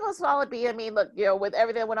I give a solid B. I mean, look, with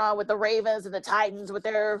everything that went on with the Ravens and the Titans, with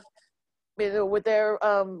their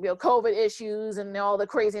COVID issues and all the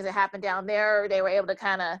craziness that happened down there, they were able to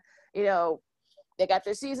kind of, they got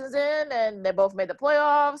their seasons in, and they both made the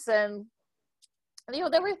playoffs, and they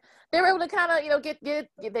were able to kind of,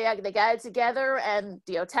 they got it together, and,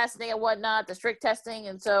 testing and whatnot, the strict testing.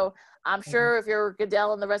 And so I'm sure if you're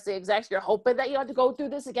Goodell and the rest of the execs, you're hoping that you don't have to go through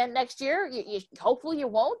this again next year. Hopefully you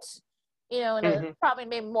won't, probably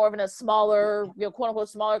maybe more of in a smaller, quote unquote,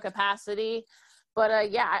 smaller capacity. But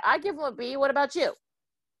I give them a B. What about you?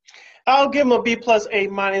 I'll give them a B plus, A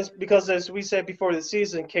minus, because as we said before the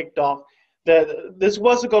season kicked off, that this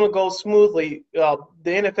wasn't going to go smoothly. The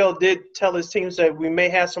NFL did tell its teams that we may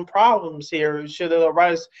have some problems here. Should it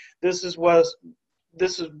arise, this is what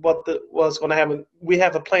was going to happen. We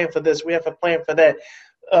have a plan for this. We have a plan for that.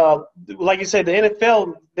 Like you said, the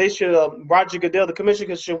NFL, they should, Roger Goodell, the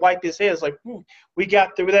commissioner, should wipe his hands. Like, we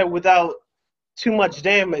got through that without too much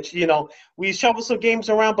damage. We shuffled some games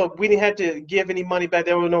around, but we didn't have to give any money back.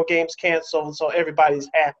 There were no games canceled, so everybody's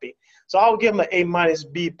happy. So I'll give them an A minus,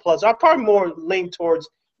 B plus. I'll probably more lean towards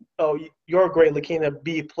your grade, Lakina,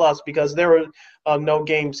 B plus, because there were no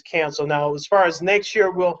games canceled. Now, as far as next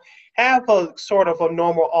year, we'll have a sort of a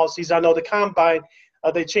normal offseason. I know the combine,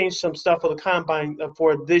 they changed some stuff for the combine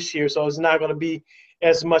for this year, so it's not going to be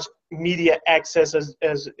as much media access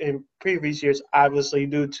as in previous years, obviously,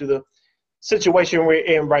 due to the situation we're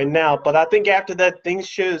in right now. But I think after that, things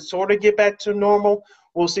should sort of get back to normal.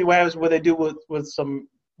 We'll see what happens, what they do with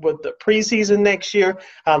the preseason next year,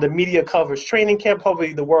 how the media covers training camp.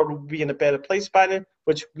 Hopefully the world will be in a better place by then,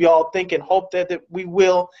 which we all think and hope that we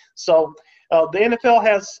will. So the NFL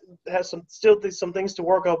has some things to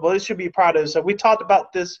work on, but it should be proud of us. So we talked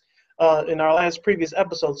about this in our previous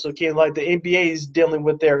episode. So Ken, like the NBA is dealing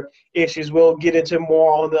with their issues. We'll get into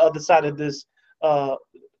more on the other side of this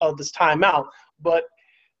timeout. But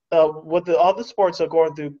what the other sports are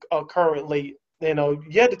going through currently,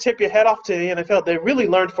 you had to tip your head off to the NFL. They really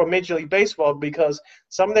learned from Major League Baseball, because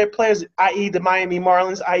some of their players, i.e. the Miami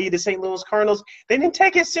Marlins, i.e. the St. Louis Cardinals, they didn't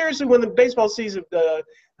take it seriously when the baseball season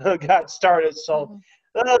got started. So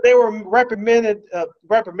they were reprimanded,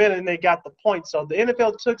 and they got the point. So the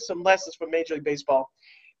NFL took some lessons from Major League Baseball,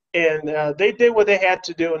 and they did what they had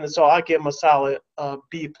to do, and so I'll give them a solid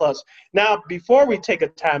B plus. Now, before we take a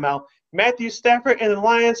timeout, Matthew Stafford and the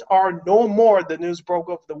Lions are no more. The news broke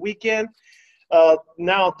over the weekend.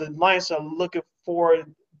 Now the Lions are looking for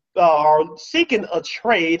are seeking a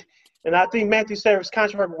trade, and I think Matthew Stafford's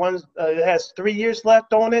contract has 3 years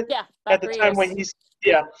left on it. Yeah, At about the 3 time years.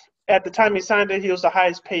 when at the time he signed it, he was the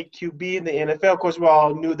highest paid QB in the NFL. Of course, we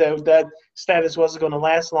all knew that status wasn't going to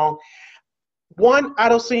last long. One, I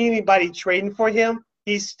don't see anybody trading for him.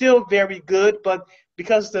 He's still very good, but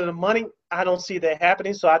because of the money, I don't see that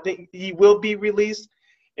happening. So I think he will be released.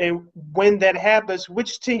 And when that happens,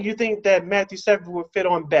 which team you think that Matthew Stafford would fit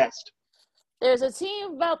on best? There's a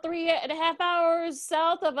team about 3.5 hours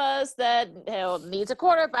south of us that needs a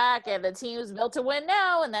quarterback, and the team's built to win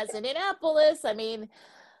now, and that's Indianapolis. I mean,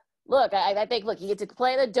 look, I think, he gets to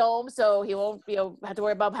play in the dome, so he won't have to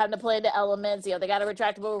worry about having to play in the elements. They got a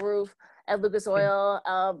retractable roof at Lucas Oil.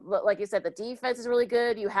 But like you said, the defense is really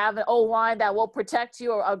good. You have an O-line that will protect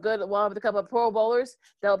you, or a good one with a couple of Pro Bowlers.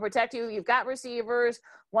 They'll protect you. You've got receivers.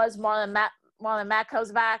 Once Marlon Mack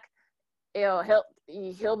comes back,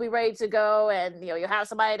 he'll be ready to go, and you have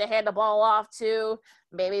somebody to hand the ball off to.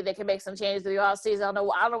 Maybe they can make some changes through the offseason. I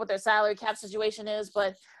don't know what their salary cap situation is,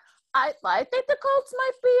 but I think the Colts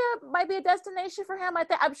might be a destination for him.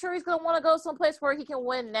 I'm sure he's going to want to go someplace where he can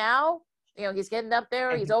win now. He's getting up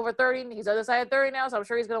there. He's over 30. He's other side of 30 now, so I'm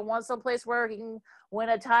sure he's going to want someplace where he can win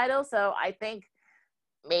a title. So I think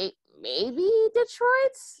maybe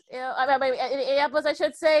Detroit. I mean, Indianapolis, I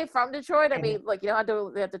should say, from Detroit. I mean, you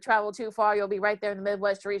don't have to travel too far. You'll be right there in the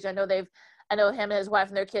Midwest region. I know him and his wife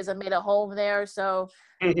and their kids have made a home there, so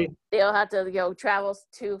they don't have to travel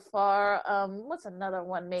too far. What's another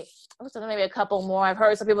one? Maybe a couple more. I've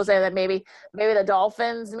heard some people say that maybe the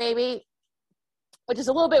Dolphins, which is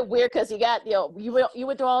a little bit weird because you got you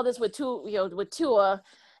went through all this with Tua.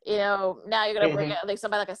 Now you're gonna bring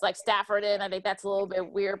somebody like Stafford in. I think that's a little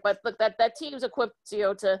bit weird, but look, that team's equipped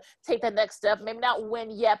to take the next step. Maybe not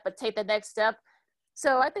win yet, but take the next step.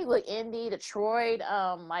 So I think Indy, Detroit.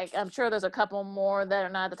 I'm sure there's a couple more that are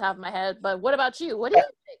not at the top of my head. But what about you? What do you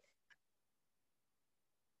think?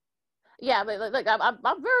 Yeah, but look,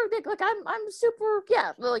 I'm very big. Look, I'm super.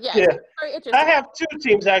 Yeah, yeah. Very interesting. I have two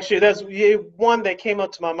teams actually. There's one that came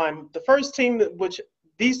up to my mind. The first team, which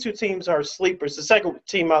these two teams are sleepers. The second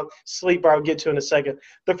team I'll get to in a second.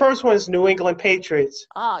 The first one is New England Patriots.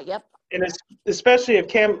 Oh, yep. And it's especially if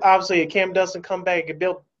Cam doesn't come back and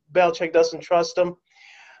Bill Belichick doesn't trust him.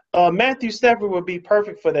 Matthew Stafford would be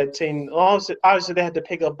perfect for that team. Obviously, they had to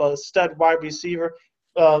pick up a stud wide receiver.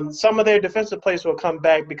 Some of their defensive players will come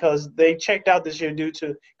back because they checked out this year due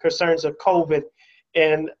to concerns of COVID,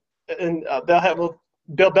 and they'll have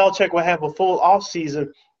Bill Belichick will have a full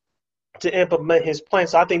offseason to implement his plan.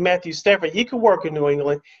 So I think Matthew Stafford, he could work in New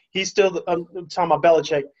England. He's still I'm talking about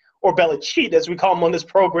Belichick, or Belichick as we call him on this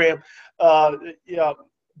program.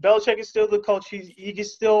 Belichick is still the coach. He can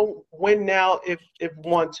still win now if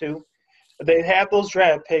want to. They have those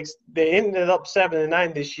draft picks. They ended up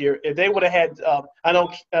 7-9 this year. If they would have had, I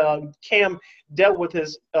know Cam dealt with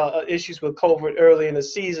his issues with COVID early in the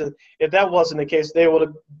season. If that wasn't the case, they would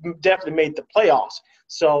have definitely made the playoffs.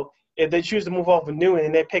 So if they choose to move off of Newman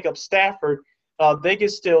and they pick up Stafford, they can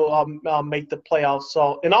still make the playoffs.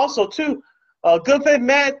 So, and also too, good for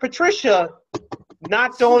Matt Patricia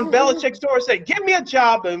knocked on Belichick's door and said, "Give me a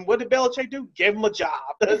job." And what did Belichick do? Give him a job.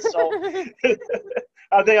 So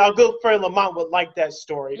I think our good friend Lamont would like that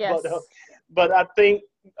story. Yes. But I think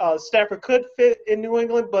Stafford could fit in New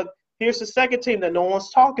England. But here's the second team that no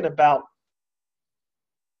one's talking about.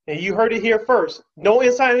 And you heard it here first. No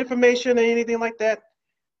inside information or anything like that.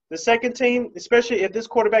 The second team, especially if this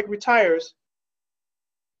quarterback retires,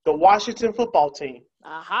 the Washington football team.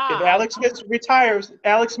 If Alex Smith retires,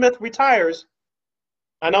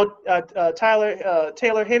 I know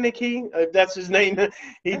Taylor Heinicke, that's his name.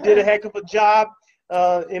 He did a heck of a job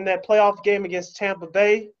in that playoff game against Tampa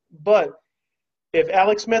Bay. But if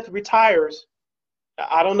Alex Smith retires,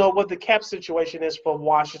 I don't know what the cap situation is for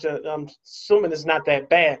Washington. I'm assuming it's not that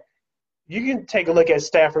bad. You can take a look at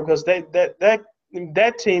Stafford because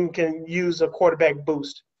that team can use a quarterback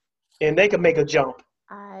boost, and they can make a jump.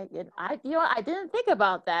 I didn't think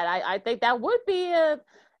about that. I think that would be a.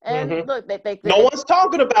 And look, no one's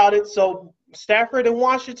talking about it. So Stafford in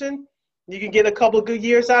Washington, you can get a couple of good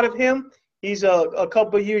years out of him. He's a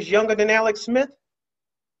couple of years younger than Alex Smith.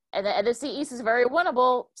 And the NFC East is very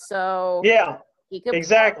winnable. So yeah,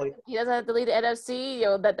 exactly. He doesn't have to lead the NFC.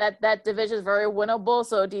 That division is very winnable.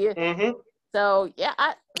 So do you? So yeah,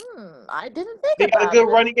 I didn't think they about it. They got a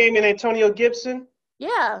good running game in Antonio Gibson.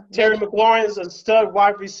 Yeah. Terry McLaurin is a stud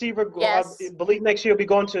wide receiver. Yes. I believe next year he'll be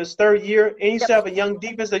going to his third year. And you still have a young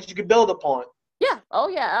defense that you can build upon. Yeah. Oh,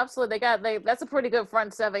 yeah. Absolutely. That's a pretty good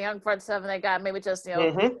front seven, young front seven. They got maybe just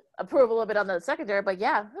improve a little bit on the secondary, but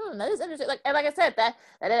yeah, that is interesting. Like I said, that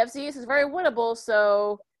NFC East is very winnable.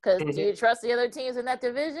 So, because do you trust the other teams in that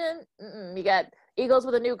division? You got Eagles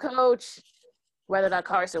with a new coach. Whether or not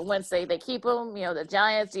Carson Wentz, they keep him. The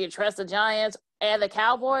Giants. Do you trust the Giants and the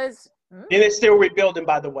Cowboys? And it's still rebuilding,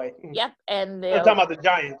 by the way. Yep, and I'm talking about the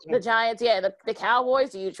Giants. The Giants, yeah, the Cowboys.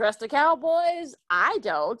 Do you trust the Cowboys? I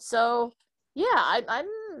don't. So, yeah, I that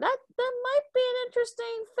might be an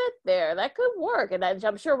interesting fit there. That could work, and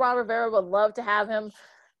I'm sure Ron Rivera would love to have him,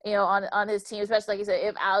 on his team, especially like you said,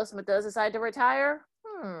 if Alex Smith does decide to retire.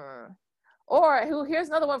 Or here's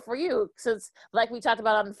another one for you, since like we talked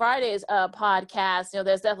about on Friday's podcast,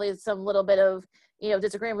 there's definitely some little bit of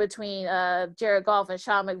disagreement between Jared Goff and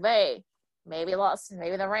Sean McVay. Maybe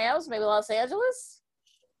the Rams, maybe Los Angeles.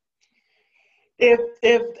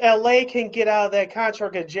 If LA can get out of that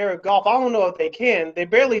contract with Jared Goff, I don't know if they can. They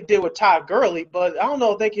barely did with Todd Gurley, but I don't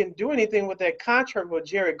know if they can do anything with that contract with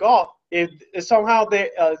Jared Goff. If somehow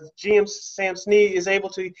GM Sam Snead is able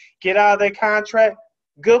to get out of that contract,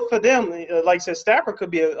 good for them. Like I said, Stafford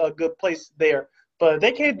could be a good place there, but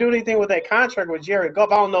they can't do anything with that contract with Jared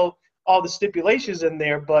Goff. I don't know all the stipulations in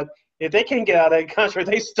there, but if they can't get out of that contract,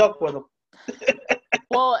 they stuck with him.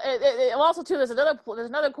 Well, also too, there's another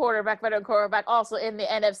veteran quarterback, also in the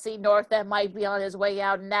NFC North that might be on his way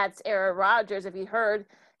out, and that's Aaron Rodgers. If you heard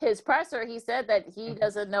his presser, he said that he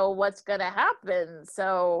doesn't know what's going to happen.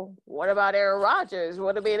 So, what about Aaron Rodgers?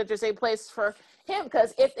 Would it be an interesting place for him?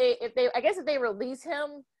 Because if they release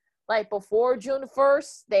him like before June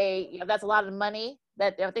 1st, that's a lot of money.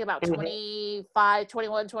 That I think about 25,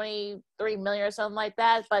 21, 23 million or something like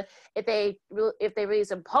that. But if they release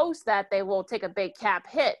him post that, they will take a big cap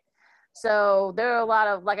hit. So there are a lot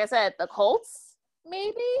of, like I said, the Colts,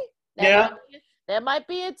 maybe. There might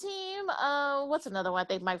be a team. What's another one? I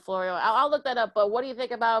think Mike Florio. I'll look that up. But what do you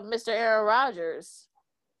think about Mr. Aaron Rodgers?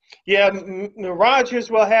 Yeah, Rodgers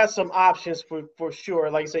will have some options for sure.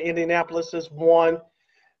 Like I said, Indianapolis is one.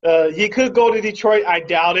 He could go to Detroit. I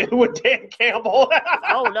doubt it with Dan Campbell.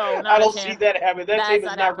 Oh, no. I don't see that happening. That team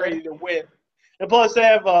is not ready to win. And plus, they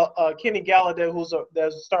have Kenny Galladay, who's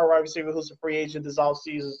a star wide receiver, who's a free agent this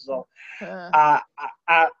offseason. So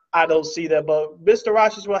I don't see that. But Mr.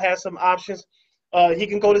 Rodgers will have some options. He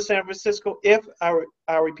can go to San Francisco if,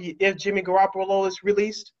 I repeat, if Jimmy Garoppolo is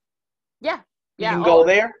released. Yeah. He can go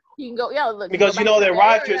there. He can go, yeah. Because you know that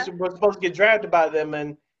Rodgers was supposed to get drafted by them,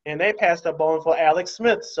 and they passed up on for Alex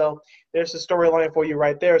Smith. So there's a storyline for you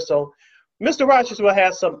right there. So Mr. Rodgers will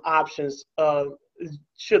have some options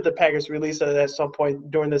should the Packers release it at some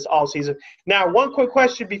point during this offseason. Now, one quick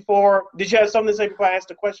question before – did you have something to say before I asked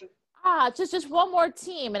the question? Just one more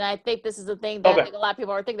team, and I think this is the thing that I think a lot of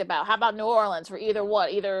people are thinking about. How about New Orleans for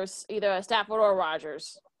either Stafford or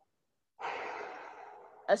Rodgers?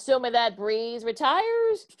 Assuming that Breeze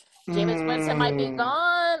retires, Jameis Winston might be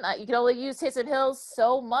gone. You can only use Taysom Hill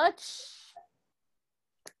so much.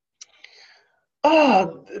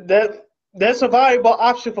 That's a valuable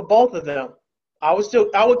option for both of them. I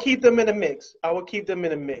would keep them in the mix.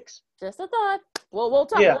 Just a thought. We'll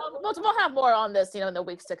talk. Yeah. We'll have more on this, in the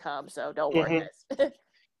weeks to come. So don't worry, guys.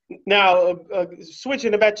 Now,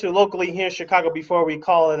 switching it back to locally here in Chicago before we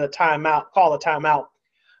call a timeout.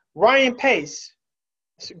 Ryan Pace,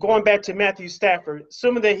 going back to Matthew Stafford,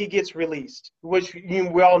 assuming that he gets released, which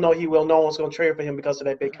we all know he will. No one's going to trade for him because of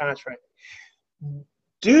that big contract.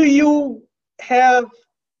 Do you have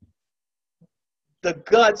the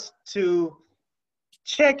guts to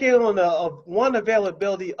check in on one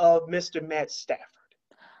availability of Mr. Matt Stafford?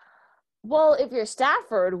 Well, if you're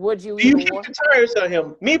Stafford, would you? Do you kick the tires on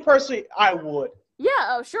him? Me personally, I would.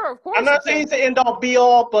 Yeah, sure, of course. I'm not saying it's the end all be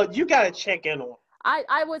all, but you got to check in on him.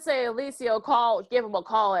 I would say at least give him a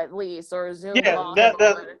call at least, or Zoom. Yeah,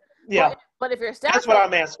 But if you're Stafford, that's what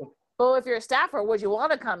I'm asking. Well, if you're Stafford, would you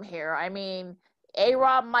want to come here? I mean,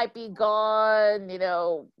 A-Rob might be gone.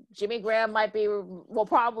 Jimmy Graham will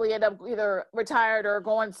probably end up either retired or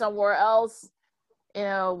going somewhere else.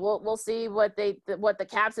 We'll see what the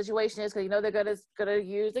cap situation is, because they're gonna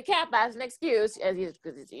use the cap as an excuse,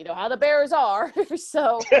 because you know how the Bears are.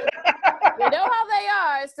 So you know how they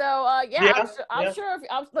are. So I'm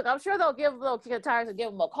sure they'll kick the tires and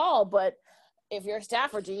give them a call. But if you're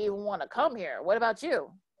Stafford, do you even want to come here? What about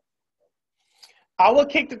you? I will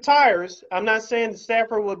kick the tires. I'm not saying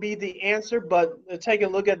Stafford will be the answer, but take a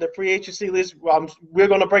look at the free agency list. We're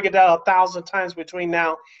going to break it down 1,000 times between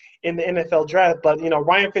now and the NFL draft. But,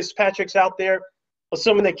 Ryan Fitzpatrick's out there,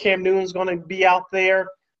 assuming that Cam Newton's going to be out there.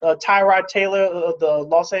 Tyrod Taylor of the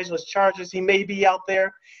Los Angeles Chargers, he may be out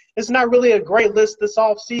there. It's not really a great list this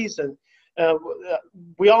offseason. Uh,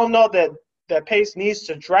 we all know that Pace needs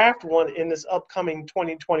to draft one in this upcoming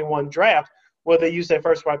 2021 draft. Will they use their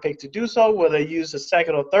first round pick to do so? Will they use a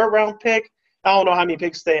second or third round pick? I don't know how many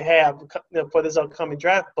picks they have for this upcoming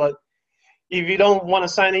draft, but if you don't want to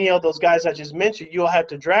sign any of those guys I just mentioned, you'll have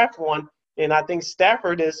to draft one. And I think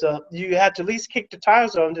Stafford is you have to at least kick the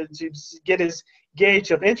tires on to get his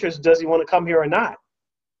gauge of interest. Does he want to come here or not?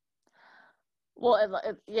 Well,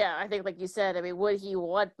 yeah, I think like you said, I mean, would he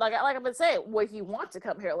want, like I've been saying, would he want to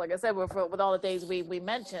come here? Like I said, with all the things we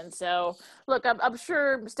mentioned. So, look, I'm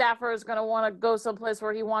sure Stafford is going to want to go someplace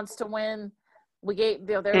where he wants to win. We gave,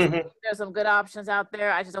 there's some good options out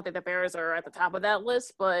there. I just don't think the Bears are at the top of that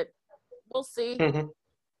list, but we'll see.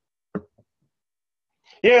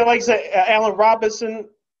 Yeah, like I said, Allen Robinson,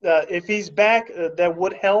 if he's back, that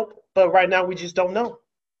would help. But right now, we just don't know.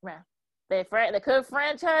 Yeah. They could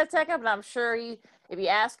franchise tag him, but I'm sure if you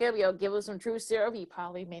ask him, give him some true serum, he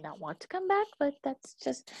probably may not want to come back, but that's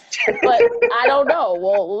just, but I don't know.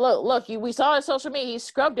 Well, look, we saw on social media, he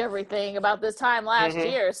scrubbed everything about this time last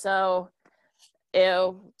year. So,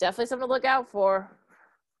 definitely something to look out for.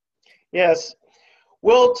 Yes.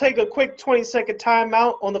 We'll take a quick 20-second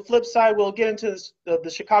timeout. On the flip side, we'll get into the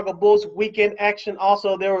Chicago Bulls weekend action.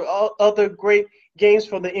 Also, there were other great games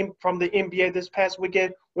from the NBA this past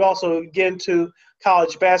weekend. We also get into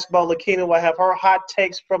college basketball. Lakina will have her hot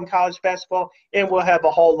takes from college basketball, and we'll have a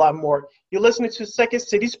whole lot more. You're listening to Second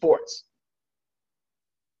City Sports.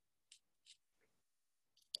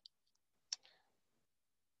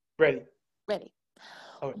 Ready. Okay.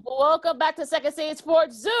 Welcome back to Second City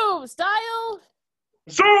Sports Zoom style.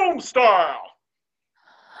 Zoom style.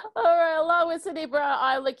 All right, along with Sydney Brown,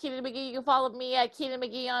 I'm Keenan McGee. You can follow me at Keenan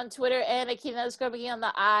McGee on Twitter and at Keenan_McGee on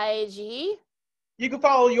the IG. You can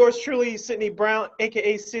follow yours truly, Sydney Brown,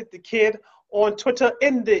 a.k.a. Sid the Kid, on Twitter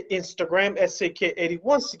and the Instagram at SidKid80.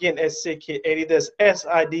 Once again, at SidKid80. That's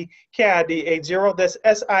SIDKID80. That's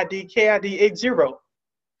SIDKID80.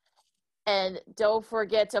 And don't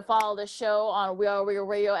forget to follow the show on We Are Real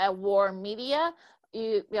Radio at War Media.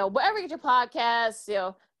 You know, wherever you get your podcasts,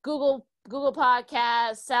 Google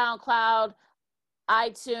Podcasts, SoundCloud,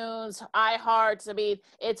 iTunes, iHeart. I mean,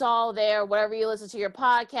 it's all there. Wherever you listen to your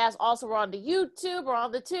podcast. Also, we're on the YouTube. We're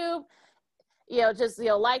on the Tube. Just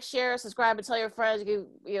like, share, subscribe, and tell your friends. You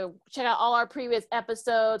can check out all our previous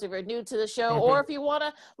episodes if you're new to the show, or if you want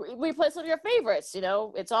to replay some of your favorites.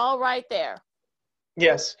 It's all right there.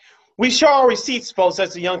 Yes. We show our receipts, folks,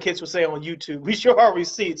 as the young kids would say on YouTube. We show our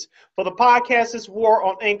receipts. For the podcast, it's War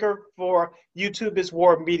on Anchor. For YouTube, it's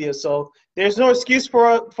War Media. So there's no excuse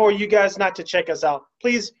for you guys not to check us out.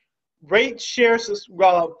 Please rate, share,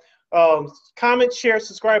 comment, share,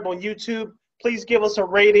 subscribe on YouTube. Please give us a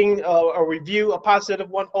rating, a review, a positive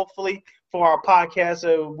one, hopefully, for our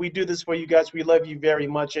podcast. We do this for you guys. We love you very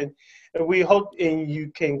much, and we hope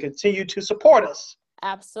you can continue to support us.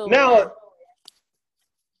 Absolutely.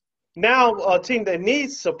 Now, a team that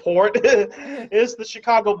needs support is the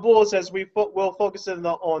Chicago Bulls. As we'll focus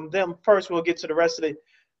on them first, we'll get to the rest of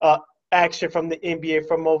the action from the NBA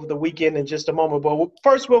from over the weekend in just a moment. But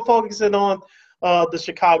first, we'll focus in on the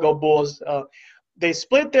Chicago Bulls. They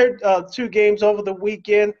split their 2 games over the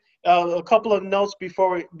weekend. A couple of notes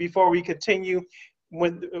before we continue.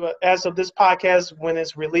 As of this podcast, when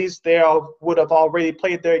it's released, they would have already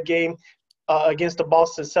played their game against the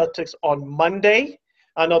Boston Celtics on Monday.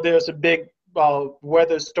 I know there's a big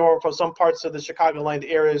weather storm for some parts of the Chicagoland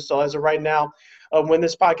area. So as of right now, when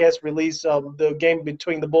this podcast released, the game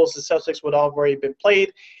between the Bulls and Celtics would have already been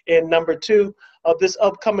played. And number 2, this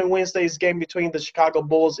upcoming Wednesday's game between the Chicago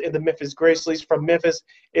Bulls and the Memphis Grizzlies from Memphis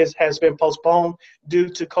has been postponed due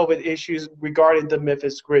to COVID issues regarding the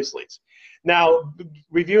Memphis Grizzlies. Now,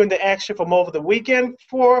 reviewing the action from over the weekend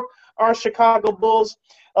for our Chicago Bulls,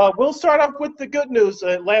 we'll start off with the good news.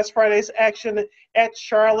 Last Friday's action at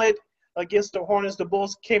Charlotte against the Hornets, the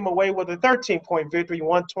Bulls came away with a 13-point victory,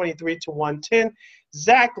 123-110.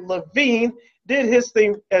 Zach LaVine did his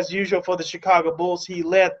thing as usual for the Chicago Bulls. He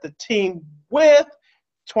led the team with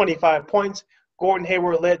 25 points. Gordon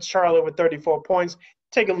Hayward led Charlotte with 34 points.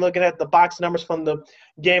 Taking a look at the box numbers from the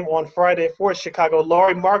game on Friday for Chicago.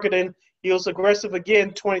 Lauri Markkanen, he was aggressive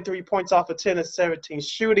again, 23 points off of 10 and 17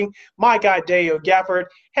 shooting. My guy, Daniel Gafford,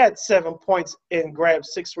 had 7 points and grabbed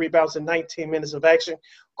 6 rebounds in 19 minutes of action.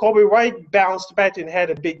 Kobe Wright bounced back and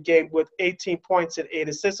had a big game with 18 points and 8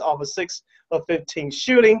 assists off of 6 of 15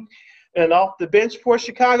 shooting. And off the bench for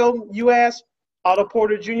Chicago, you asked, Otto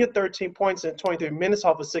Porter Jr., 13 points in 23 minutes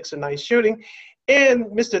off of 6 and 9 shooting. And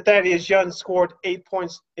Mr. Thaddeus Young scored 8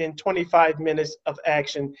 points in 25 minutes of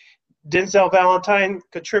action. Denzel Valentine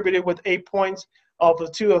contributed with 8 points, off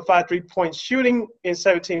of 2 of 5 3-point shooting in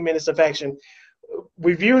 17 minutes of action.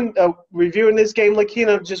 Reviewing this game,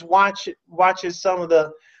 Lakina just watches some of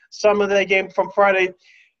that game from Friday.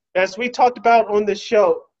 As we talked about on the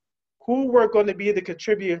show, who were going to be the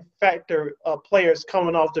contributing factor players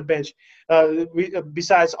coming off the bench,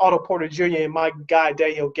 besides Otto Porter Jr. and my guy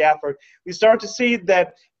Daniel Gafford. We start to see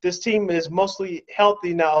that this team is mostly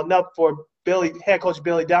healthy now, enough for head coach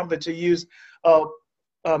Billy Donovan to use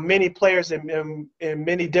many players in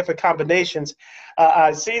many different combinations.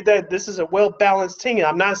 I see that this is a well-balanced team.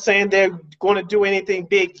 I'm not saying they're going to do anything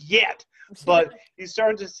big yet, but you're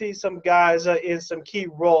starting to see some guys in some key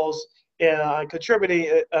roles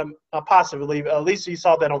contributing positively. At least you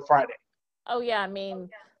saw that on Friday. Oh, yeah. I mean,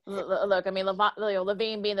 look, I mean,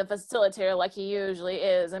 LaVine being the facilitator like he usually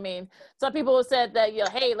is. I mean, some people have said that,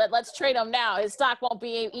 hey, let's trade him now. His stock won't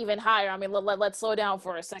be even higher. I mean, let's slow down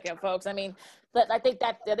for a second, folks. I mean, I think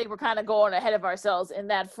we're kind of going ahead of ourselves in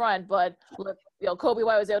that front. But look, Kobe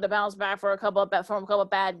White was able to bounce back from a couple of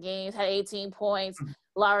bad games, had 18 points.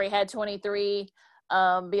 Lowry had 23.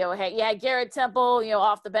 You had Garrett Temple,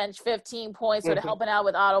 off the bench, 15 points, sort of helping out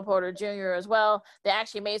with Otto Porter Jr. as well. They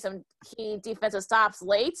actually made some key defensive stops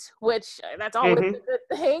late, which that's always a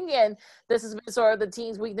good thing. And this has been sort of the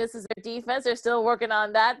team's weakness is their defense. They're still working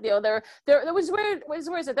on that. They're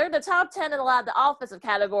the top 10 in a lot of the offensive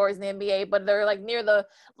categories in the NBA, but they're near the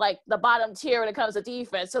bottom tier when it comes to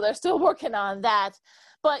defense. So they're still working on that.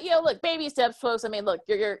 But look, baby steps, folks. I mean, look,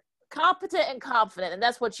 you're competent and confident, and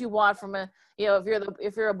that's what you want from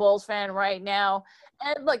if you're a Bulls fan right now.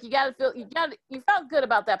 And look, you felt good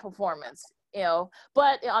about that performance,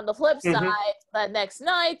 but on the flip side, that next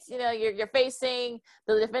night, you're facing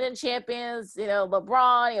the defending champions,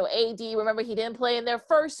 LeBron, AD. Remember, he didn't play in their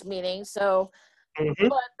first meeting, so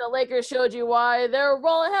but the Lakers showed you why they're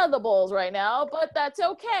rolling ahead of the Bulls right now, but that's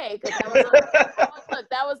okay.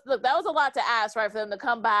 That was a lot to ask, right, for them to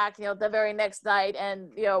come back, the very next night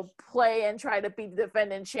and, play and try to beat the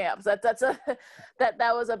defending champs. That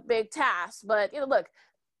was a big task. But, look,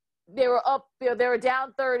 they were up, they were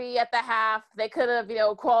down 30 at the half. They could have,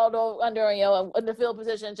 crawled under, in the field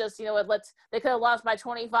position, just, they could have lost by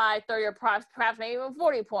 25, 30, or perhaps maybe even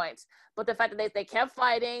 40 points. But the fact that they kept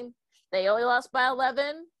fighting, they only lost by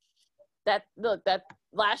 11. That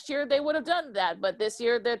last year they would have done that, but this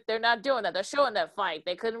year they're not doing that. They're showing that fight.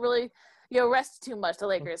 They couldn't really, rest too much, the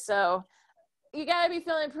Lakers. So you got to be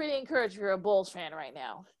feeling pretty encouraged if you're a Bulls fan right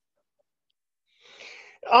now.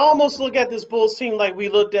 I almost look at this Bulls team like we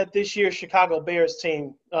looked at this year's Chicago Bears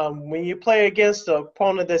team. When you play against an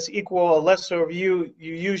opponent that's equal or lesser of you,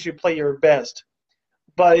 you usually play your best.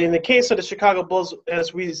 But in the case of the Chicago Bulls,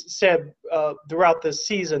 as we said throughout this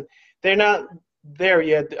season, they're not there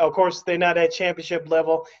yet. Of course, they're not at championship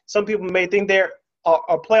level. Some people may think they're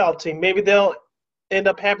a playoff team. Maybe they'll end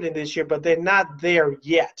up happening this year, but they're not there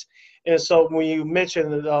yet. And so when you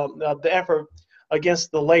mentioned the effort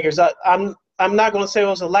against the Lakers, I'm not going to say it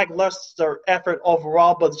was a lackluster effort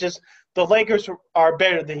overall, but just the Lakers are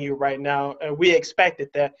better than you right now, and we expected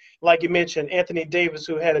that. Like you mentioned, Anthony Davis,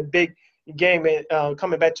 who had a big game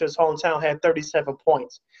coming back to his hometown, had 37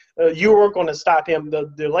 points. You weren't going to stop him.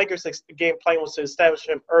 The Lakers' game plan was to establish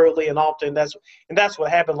him early and often. And that's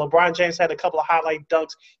what happened. LeBron James had a couple of highlight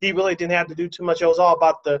dunks. He really didn't have to do too much. It was all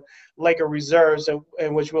about the Laker reserves,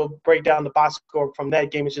 and which we'll break down the box score from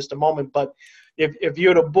that game in just a moment. But if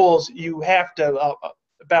you're the Bulls, you have to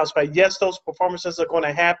bounce back. Yes, those performances are going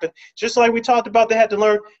to happen. Just like we talked about, they had to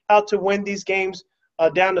learn how to win these games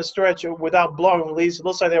down the stretch without blowing leads. It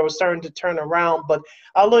looks like they were starting to turn around. But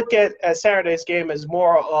I look at Saturday's game as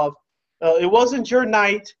more of it wasn't your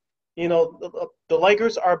night. The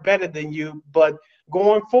Lakers are better than you, but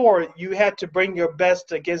going forward, you had to bring your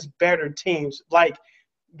best against better teams like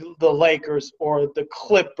the Lakers or the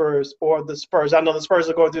Clippers or the Spurs. I know the Spurs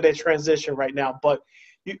are going through their transition right now, but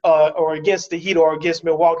or against the Heat or against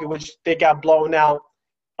Milwaukee, which they got blown out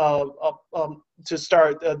to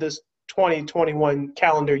start this 2021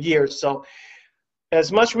 calendar year. So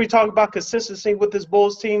as much as we talk about consistency with this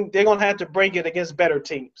Bulls team, they're going to have to bring it against better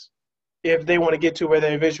teams if they want to get to where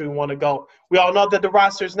they eventually want to go. We all know that the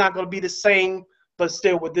roster is not going to be the same, but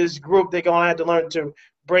still with this group, they're going to have to learn to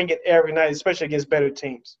bring it every night, especially against better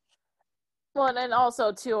teams. Well, and then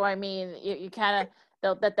also, too, I mean, you kind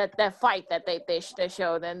of – that fight that they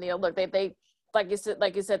showed, and look, they like you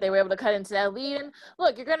said, they were able to cut into that lead. And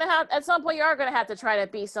look, you're gonna have at some point you are gonna have to try to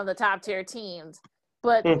beat some of the top tier teams.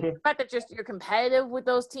 But the fact that you're competitive with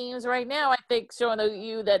those teams right now, I think showing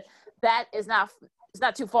you that is not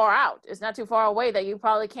too far out. It's not too far away that you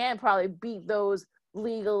can beat those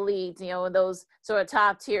league elites, and those sort of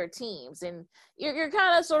top tier teams. And you're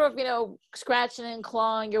kind of sort of, scratching and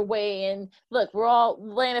clawing your way. And look, we're all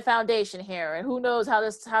laying a foundation here, and who knows how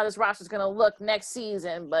this roster is going to look next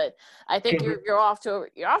season. But I think you're off to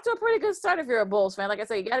a pretty good start if you're a Bulls fan. Like I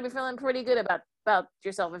said, you got to be feeling pretty good about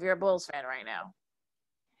yourself if you're a Bulls fan right now.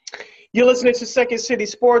 You're listening to Second City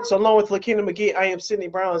Sports. Along with Lakina McGee, I am Sydney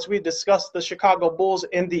Brown as we discuss the Chicago Bulls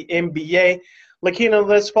in the NBA. Lakina,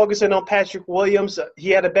 let's focus in on Patrick Williams. He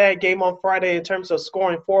had a bad game on Friday in terms of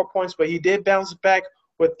scoring 4 points, but he did bounce back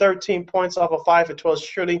with 13 points off of 5 for 12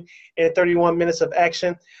 shooting in 31 minutes of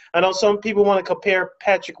action. I know some people want to compare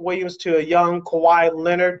Patrick Williams to a young Kawhi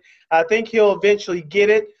Leonard. I think he'll eventually get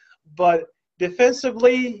it, but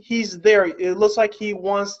defensively, he's there. It looks like he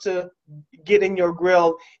wants to get in your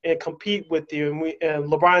grill and compete with you. And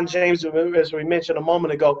LeBron James, as we mentioned a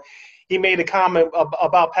moment ago, he made a comment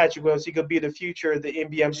about Patrick Williams. He could be the future of the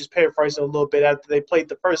NBA. I'm just paraphrasing a little bit after they played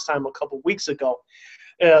the first time a couple weeks ago.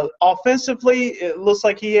 Offensively, it looks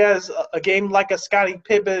like he has a game like a Scottie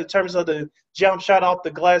Pippen in terms of the jump shot off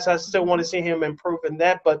the glass. I still want to see him improve in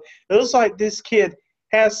that, but it looks like this kid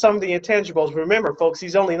has some of the intangibles. Remember, folks,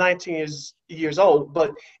 he's only 19 years old,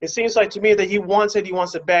 but it seems like to me that he wants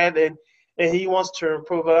it bad, and he wants to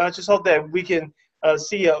improve. I just hope that we can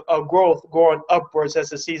see a growth going upwards as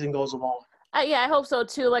the season goes along. Yeah, I hope so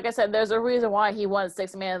too. Like I said, there's a reason why he won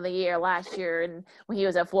Sixth Man of the Year last year, and when he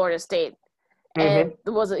was at Florida State, and he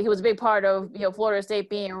was a big part of Florida State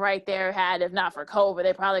being right there. If not for COVID,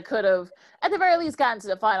 they probably could have at the very least gotten to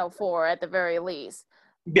the Final Four at the very least.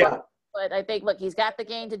 Yeah. But I think, look, he's got the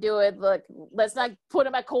game to do it. Look, let's not put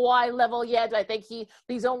him at Kawhi level yet. I think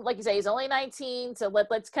he's only, like you say, he's only 19, so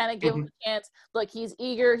let's kind of give him a chance. Look, he's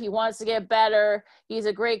eager. He wants to get better. He's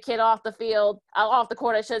a great kid off the field, off the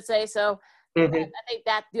court, I should say. So I think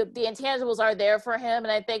that the intangibles are there for him,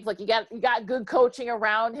 and I think, look, you got good coaching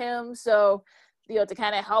around him, so to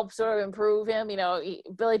kind of help sort of improve him.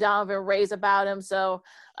 Billy Donovan raves about him, so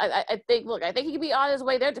I think he could be on his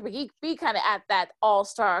way there to be kind of at that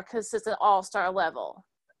consistent all-star level.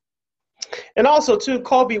 And also, too,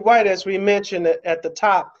 Kobe White, as we mentioned at the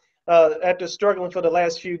top, after struggling for the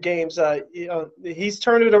last few games, he's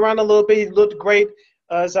turned it around a little bit. He looked great,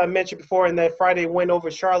 as I mentioned before, in that Friday win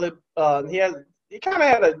over Charlotte. He kind of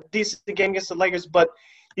had a decent game against the Lakers, but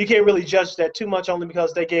you can't really judge that too much only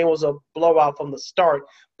because that game was a blowout from the start.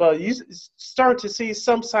 But you start to see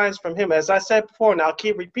some signs from him. As I said before, and I'll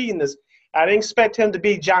keep repeating this, I didn't expect him to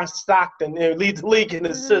be John Stockton and lead the league in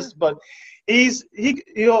assists, but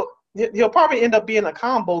he'll probably end up being a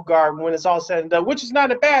combo guard when it's all said and done, which is not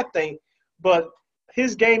a bad thing. But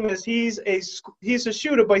his game is he's a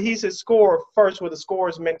shooter, but he's a scorer first with a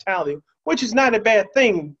scorer's mentality, which is not a bad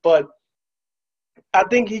thing. But I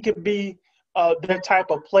think he could be that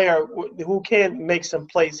type of player who can make some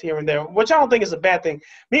plays here and there, which I don't think is a bad thing.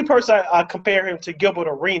 Me personally, I compare him to Gilbert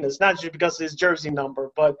Arenas, not just because of his jersey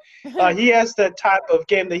number, but he has that type of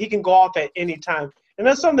game that he can go off at any time. And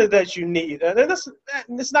that's something that you need. And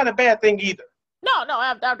it's not a bad thing either. No,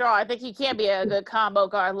 after all, I think he can be a good combo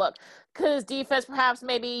guard. Look, could his defense perhaps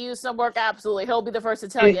maybe use some work? Absolutely. He'll be the first to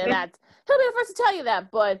tell you that. He'll be the first to tell you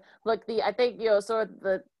that. But look, I think sort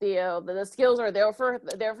of the skills are there for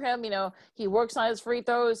him. He works on his free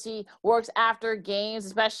throws. He works after games,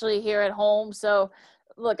 especially here at home. So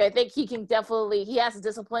look, I think he has the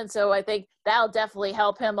discipline. So I think that'll definitely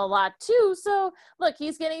help him a lot too. So look,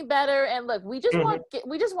 he's getting better. And look, we just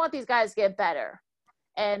want these guys to get better.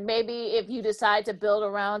 And maybe if you decide to build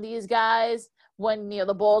around these guys when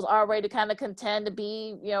the Bulls are ready to kind of contend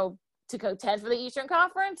to contend for the Eastern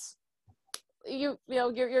Conference, you're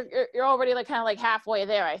already like halfway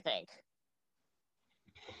there, I think.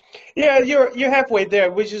 Yeah, you're halfway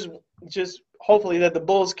there, which is just hopefully that the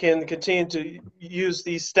Bulls can continue to use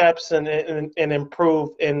these steps and improve,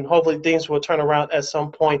 and hopefully things will turn around at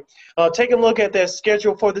some point. Take a look at their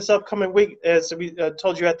schedule for this upcoming week. As we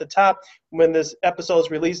told you at the top, when this episode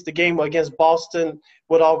is released, the game against Boston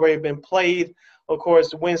would already been played. Of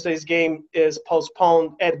course, Wednesday's game is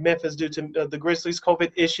postponed at Memphis due to the Grizzlies'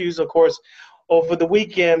 COVID issues. Of course, over the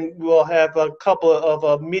weekend, we'll have a couple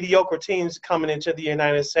of mediocre teams coming into the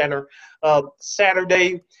United Center.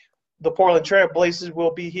 Saturday, the Portland Trail Blazers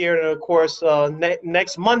will be here. And, of course,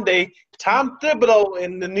 next Monday, Tom Thibodeau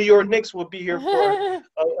and the New York Knicks will be here for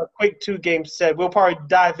a quick 2-game set. We'll probably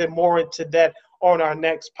dive in more into that on our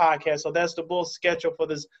next podcast. So that's the Bulls schedule for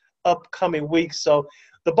this upcoming week. So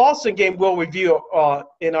the Boston game we'll review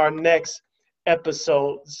in our next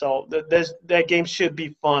episode. So that game should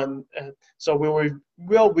be fun. So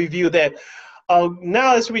we'll review that.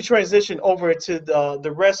 Now as we transition over to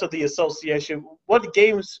the rest of the association, what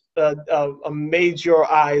games made your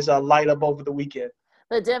eyes light up over the weekend?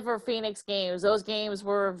 The Denver Phoenix games. Those games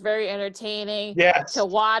were very entertaining Yes. to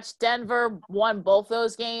watch. Denver won both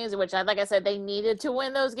those games, which like I said, they needed to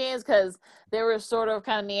win those games because they were sort of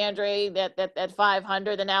kind of meandering at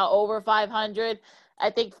 500 and now over 500. I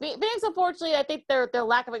think Phoenix, unfortunately, I think their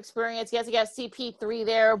lack of experience. Yes, you got CP3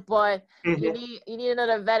 there, but you need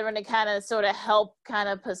another veteran to kind of sort of help kind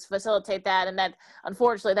of facilitate that. And that,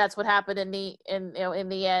 unfortunately, that's what happened in the end.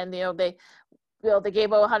 They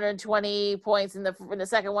gave up 120 points in the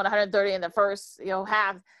second one, 130 in the first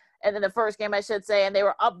half, and then the first game I should say, and they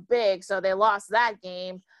were up big, so they lost that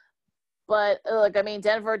game. But look, I mean,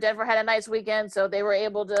 Denver had a nice weekend, so they were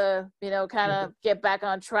able to kind of get back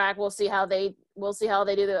on track. We'll see how they do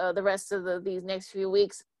the rest of these next few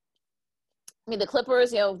weeks. I mean, the Clippers,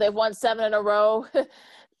 they've won 7 in a row.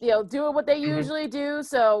 Doing what they usually do.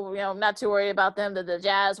 So, I'm not too worried about them. The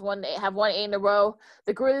Jazz have won 8 in a row.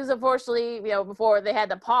 The Grizzlies, unfortunately, before they had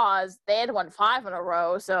to pause, they had won 5 in a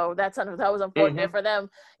row. So that was unfortunate for them.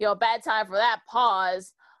 Bad time for that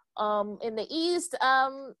pause. In the East,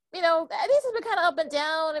 the East has been kind of up and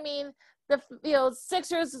down. I mean, the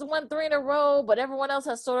Sixers has won 3 in a row, but everyone else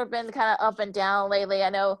has sort of been kind of up and down lately. I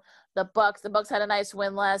know the Bucks had a nice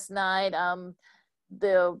win last night.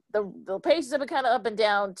 The Pacers have been kind of up and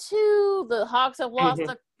down too. The Hawks have lost.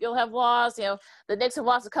 Have lost. The Knicks have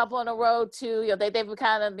lost a couple in a row too. They've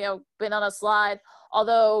kind of been on a slide.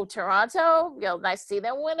 Although Toronto, nice to see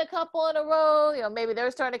them win a couple in a row. Maybe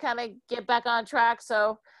they're starting to kind of get back on track.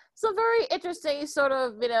 So some very interesting sort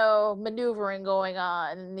of maneuvering going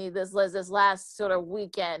on this last sort of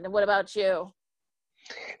weekend. What about you?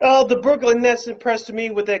 The Brooklyn Nets impressed me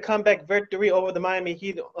with their comeback victory over the Miami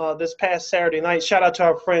Heat this past Saturday night. Shout out to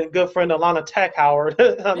our good friend Alana Tech-Howard.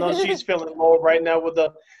 I know she's feeling low right now with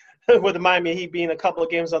the Miami Heat being a couple of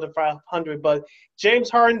games under 500. But James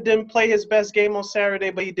Harden didn't play his best game on Saturday,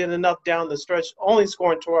 but he did enough down the stretch, only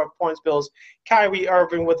scoring 12 points. Bills. Kyrie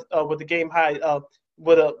Irving with a game high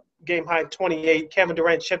 28. Kevin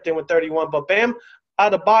Durant chipped in with 31. But Bam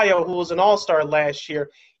Adebayo, who was an All-Star last year,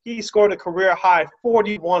 he scored a career-high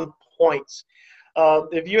 41 points.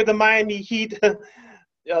 If you're the Miami Heat,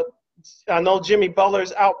 I know Jimmy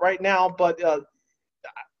Butler's out right now, but where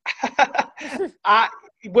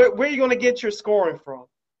are you going to get your scoring from?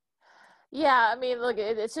 Yeah, I mean, look,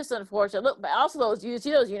 it's just unfortunate. Look, but also you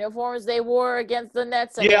see those uniforms they wore against the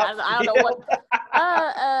Nets. I don't know what.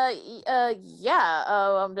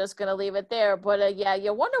 I'm just gonna leave it there. But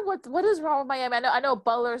you wonder what is wrong with Miami. I know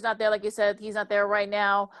Butler's not there, like you said, he's not there right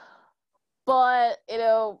now. But I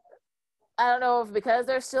don't know if because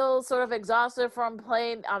they're still sort of exhausted from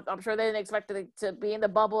playing. I'm sure they didn't expect to be in the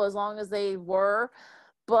bubble as long as they were.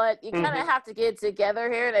 But you kind of have to get together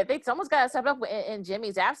here, and I think someone's got to step up in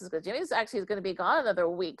Jimmy's absence because Jimmy's actually going to be gone another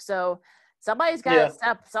week. So somebody's got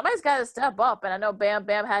to step up. And I know Bam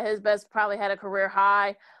had his best, probably had a career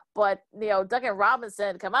high, but Duncan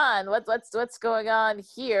Robinson, come on, what's going on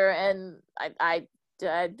here? And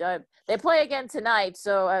they play again tonight,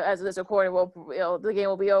 so as of this recording, the game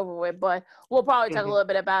will be over with. But we'll probably talk a little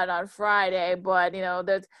bit about it on Friday. But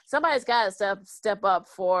somebody's got to step up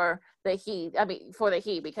for the Heat. I mean, for the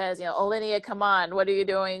Heat, because Olynyk, come on, what are you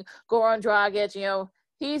doing? Goran Dragic,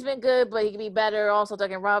 he's been good, but he can be better. Also,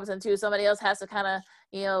 Duncan Robinson too. Somebody else has to kind of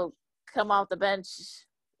come off the bench.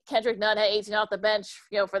 Kendrick Nunn had 18 off the bench,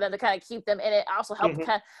 for them to kind of keep them in it. Also help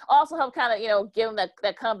give them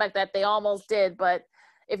that comeback that they almost did. But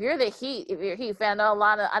if you're the Heat, if you're a Heat fan, I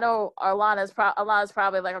know Alana's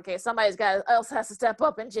probably like, okay, somebody's else has to step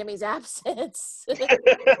up in Jimmy's absence.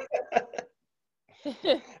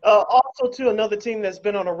 Also, too, another team that's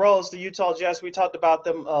been on a roll is the Utah Jazz. We talked about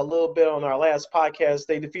them a little bit on our last podcast.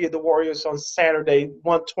 They defeated the Warriors on Saturday,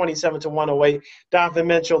 127-108. Donovan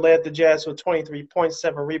Mitchell led the Jazz with 23 points,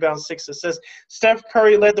 7 rebounds, 6 assists. Steph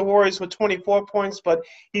Curry led the Warriors with 24 points, but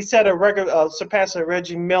he set a record surpassing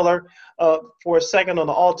Reggie Miller for a second on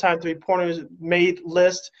the all-time three-pointers made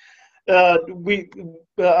list. I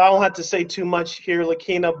don't have to say too much here,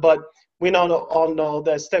 Lakina, but we all know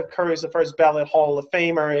that Steph Curry is the first ballot Hall of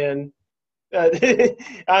Famer, and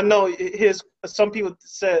I know some people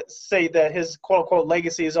say that his quote-unquote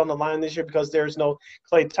legacy is on the line this year because there's no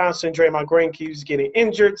Klay Thompson. Draymond Green keeps getting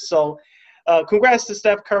injured. So congrats to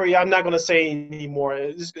Steph Curry. I'm not going to say anymore.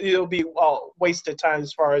 It'll be wasted time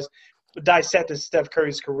as far as dissecting Steph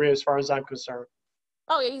Curry's career as far as I'm concerned.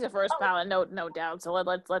 Oh yeah, he's a first ballot, no doubt. So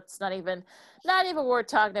let's not even worth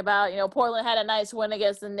talking about. Portland had a nice win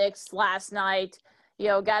against the Knicks last night.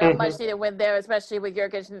 Got a much needed win there, especially with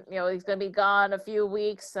Jokic. He's going to be gone a few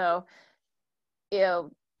weeks, so you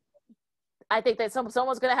know, I think that someone's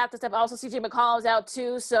going to have to step. Also, CJ McCollum's out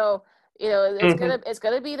too, so it's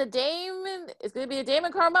gonna be the Dame and it's gonna be the Dame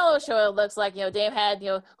and Carmelo show. It looks like Dame had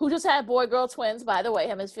who just had boy girl twins, by the way,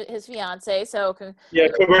 him his fiance. So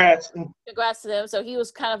congrats to them. So he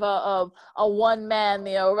was kind of a one man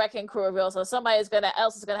wrecking crew real. So somebody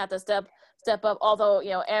else is gonna have to step up. Although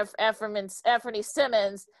Anthony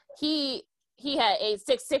Simmons he had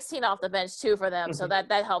 16 off the bench too for them, so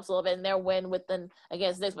that helps a little bit in their win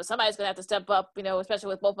against Knicks. But somebody's gonna have to step up, especially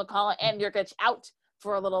with both McCollum and Nurkic out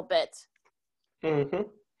for a little bit.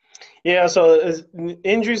 Yeah, so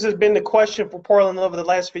injuries has been the question for Portland over the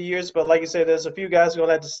last few years, but like you said, there's a few guys going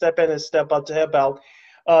to have to step in and step up to help out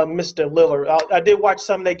Mr. Lillard. I did watch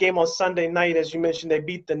some of that game on Sunday night. As you mentioned, they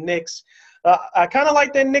beat the Knicks. I kind of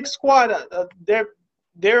like that Knicks squad.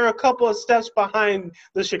 They're a couple of steps behind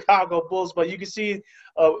the Chicago Bulls, but you can see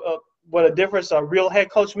what a difference a real head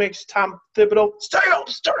coach makes. Tom Thibodeau, stay up.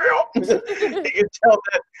 You can tell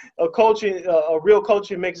that a real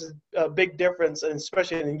coaching makes a big difference, and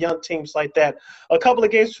especially in young teams like that. A couple of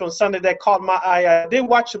games from Sunday that caught my eye. I did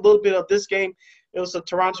watch a little bit of this game. It was the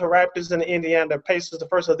Toronto Raptors and the Indiana Pacers, the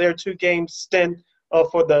first of their 2 games stint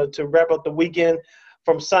to wrap up the weekend.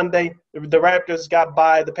 From Sunday, the Raptors got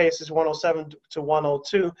by the Pacers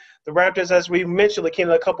 107-102. The Raptors, as we mentioned,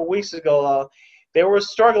 a couple weeks ago, they were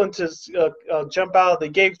struggling to jump out of the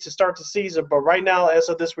gate to start the season, but right now, as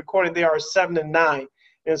of this recording, they are 7-9,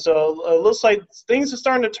 and so it looks like things are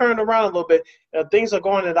starting to turn around a little bit. Things are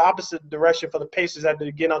going in the opposite direction for the Pacers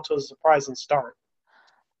after getting out to a surprising start.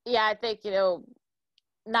 Yeah, I think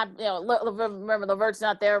remember LeVert's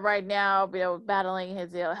not there right now, battling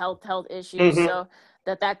his health issues, so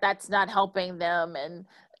that's not helping them. And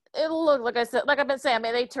it'll look like I've been saying.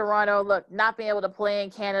 I mean, Toronto not being able to play in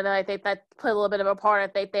Canada. I think that played a little bit of a part. I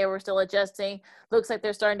think they were still adjusting. Looks like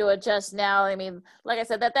they're starting to adjust now. I mean, like I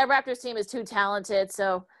said, that Raptors team is too talented.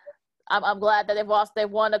 So I'm glad that they've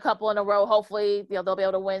won a couple in a row. Hopefully, they'll be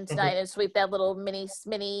able to win tonight and sweep that little mini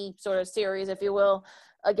sort of series, if you will,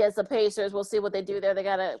 against the Pacers. We'll see what they do there. They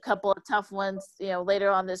got a couple of tough ones, later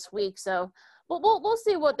on this week. So. We'll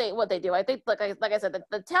see what they do. I think, like I said,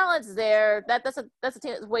 the talent's there. That's a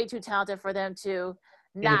team that's way too talented for them to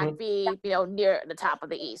not be near the top of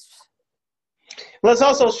the East. Let's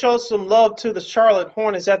also show some love to the Charlotte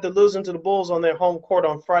Hornets after losing to the Bulls on their home court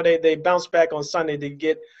on Friday. They bounced back on Sunday to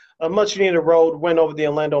get a much-needed road win over the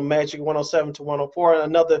Orlando Magic, 107-104.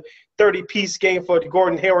 Another 30-piece game for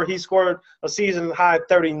Gordon Hayward. He scored a season-high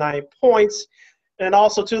 39 points. And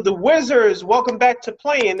also to the Wizards, welcome back to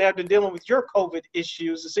playing after dealing with your COVID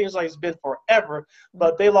issues. It seems like it's been forever,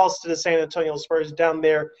 but they lost to the San Antonio Spurs down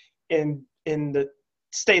there in the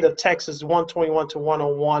state of Texas,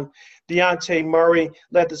 121-101. Dejounte Murray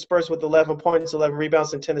led the Spurs with 11 points, 11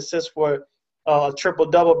 rebounds, and 10 assists for a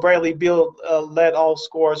triple-double. Bradley Beal led all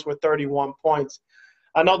scorers with 31 points.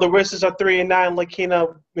 I know the Wizards are 3-9.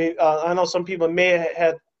 Lakina, I know some people may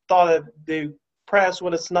have thought that they perhaps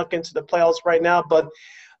would have snuck into the playoffs right now, but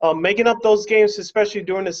making up those games, especially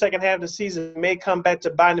during the second half of the season, may come back to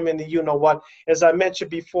bite them in the you-know-what. As I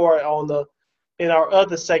mentioned before in our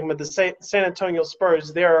other segment, the San Antonio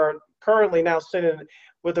Spurs, they are currently now sitting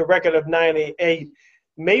with a record of 9-8.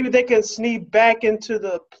 Maybe they can sneak back into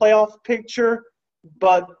the playoff picture,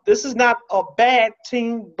 but this is not a bad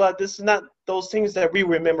team, but this is not those teams that we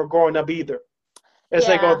remember growing up either as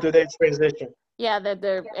they go through their transition. Yeah,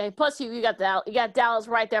 they're plus you got Dallas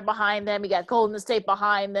right there behind them. You got Golden State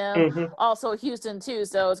behind them. Also Houston too.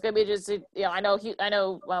 So it's gonna be just I know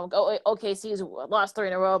OKC's lost 3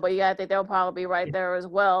 in a row, but I think they'll probably be right there as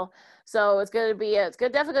well. So it's definitely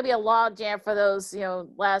gonna be a log jam for those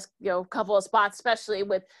last couple of spots, especially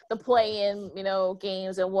with the play-in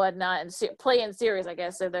games and whatnot and play-in series. I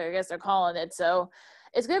guess they're calling it. So.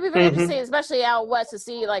 It's going to be very interesting, especially out west, to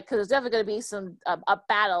see because there's definitely going to be a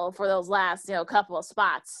battle for those last couple of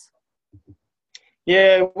spots.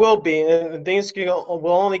 Yeah, it will be, and things will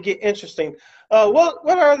only get interesting. What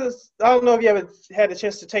are the? I don't know if you haven't had a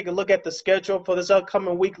chance to take a look at the schedule for this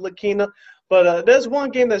upcoming week, Lakina, but there's one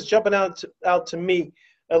game that's jumping out to me,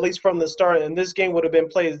 at least from the start, and this game would have been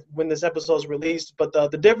played when this episode is released. But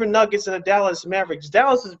the Denver Nuggets and the Dallas Mavericks.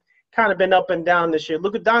 Dallas is kind of been up and down this year.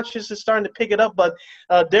 Luka Doncic is starting to pick it up, but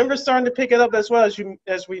Denver's starting to pick it up as well. As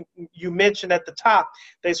you mentioned at the top,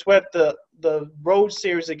 they swept the road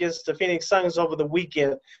series against the Phoenix Suns over the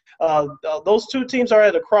weekend. Those two teams are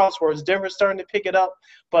at a crossroads. Denver's starting to pick it up,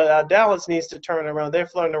 but Dallas needs to turn around. They're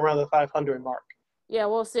flirting around the 500 mark. Yeah,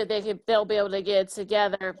 we'll see if they'll be able to get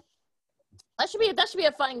together. That should be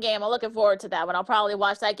a fun game. I'm looking forward to that one. I'll probably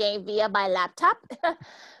watch that game via my laptop.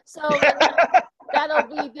 So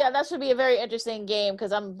That should be a very interesting game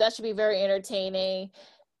because that should be very entertaining.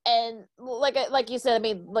 And like you said, I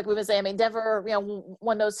mean, like we've been saying, I mean, Denver,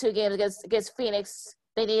 won those 2 games against Phoenix.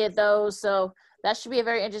 They needed those, so that should be a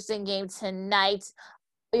very interesting game tonight.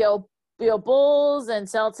 You know, Bulls and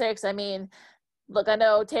Celtics. I mean, look, I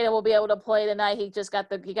know Tatum will be able to play tonight. He got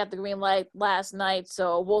the green light last night,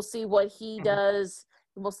 so we'll see what he does.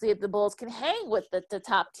 We'll see if the Bulls can hang with the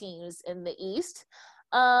top teams in the East.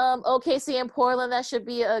 OKC and Portland, that should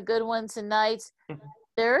be a good one tonight.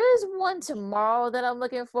 There is one tomorrow that I'm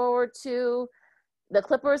looking forward to. The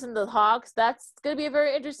Clippers and the Hawks. That's going to be a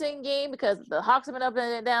very interesting game because the Hawks have been up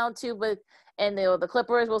and down too, and the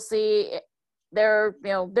Clippers, we'll see. They're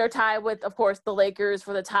tied with, of course, the Lakers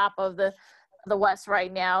for the top of the West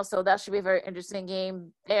right now, so that should be a very interesting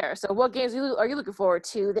game there. So what games are you looking forward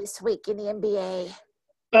to this week in the NBA?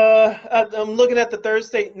 I'm looking at the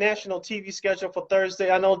Thursday national TV schedule for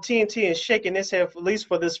Thursday. I know TNT is shaking its head, at least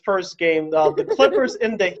for this first game. The Clippers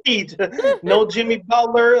and the Heat. No Jimmy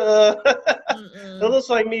Butler. It looks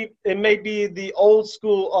like it may be the old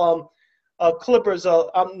school Clippers.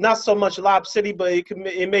 Not so much Lob City, but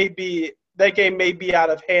it may be that game may be out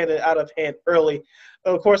of hand early.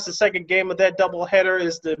 Of course, the second game of that doubleheader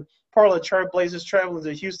is the Portland Trail Blazers traveling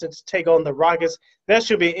to Houston to take on the Rockets. That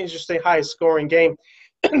should be an interesting, high-scoring game.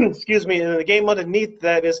 Excuse me. And the game underneath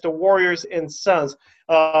that is the Warriors and Suns.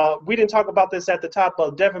 We didn't talk about this at the top.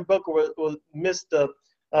 Devin Booker missed the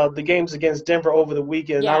games against Denver over the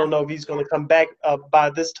weekend. Yeah. I don't know if he's going to come back by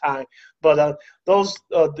this time. But those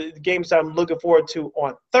the games I'm looking forward to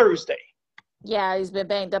on Thursday. Yeah, he's been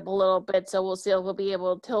banged up a little bit, so we'll see if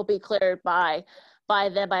he'll be cleared by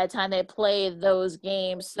the time they play those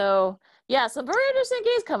games. So, yeah, some very interesting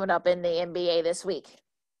games coming up in the NBA this week.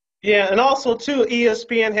 Yeah, and also, too,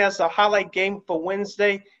 ESPN has a highlight game for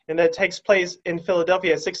Wednesday, and that takes place in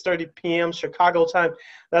Philadelphia at 6:30 p.m. Chicago time.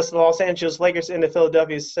 That's the Los Angeles Lakers and the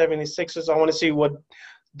Philadelphia 76ers. I want to see what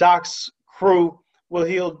Doc's crew what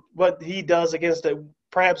he does against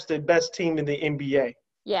perhaps the best team in the NBA.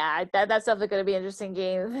 Yeah, that's definitely going to be an interesting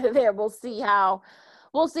game there. We'll see how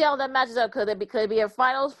that matches up. Could it be a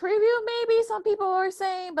finals preview? Maybe some people are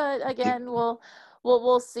saying, but again,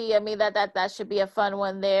 we'll see. I mean that should be a fun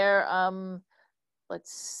one there.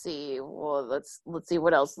 Let's see. Well, let's see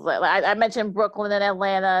what else. I mentioned Brooklyn and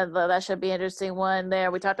Atlanta. That should be an interesting one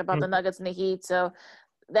there. We talked about the Nuggets and the Heat, so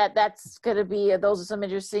that's going to be. Those are some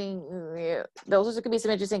interesting. Those are going to be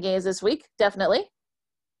some interesting games this week. Definitely.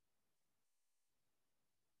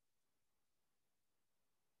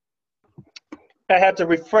 I have to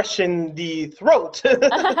refreshen the throat.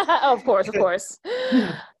 Of course.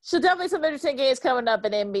 So definitely some interesting games coming up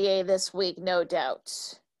in NBA this week, no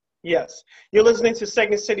doubt. Yes. You're listening to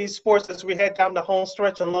Second City Sports as we head down the home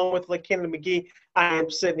stretch along with Lakina McGee. I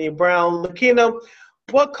am Sydney Brown. Lakina,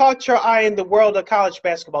 what caught your eye in the world of college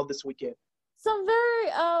basketball this weekend? Some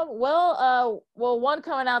very one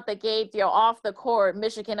coming out the gate, off the court.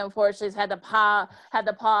 Michigan unfortunately has had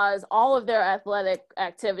to pause all of their athletic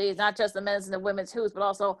activities, not just the men's and the women's hoops,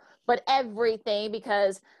 but everything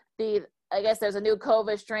because I guess there's a new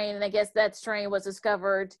COVID strain, and I guess that strain was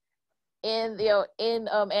discovered in Ann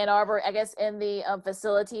Arbor, I guess in the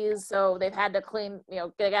facilities. So they've had to clean,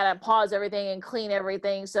 they got to pause everything and clean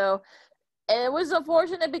everything. So. And it was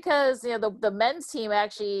unfortunate because the men's team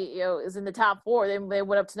actually is in the top 4. They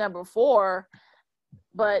went up to number 4,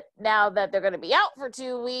 but now that they're going to be out for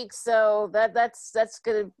 2 weeks, so that's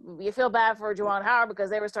going to you feel bad for Juwan Howard because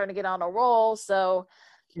they were starting to get on a roll. So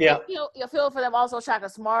yeah, you feel for them. Also, Shaka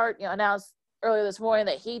Smart announced earlier this morning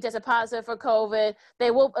that he tested positive for COVID.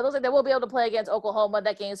 It looks like they will be able to play against Oklahoma.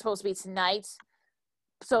 That game is supposed to be tonight.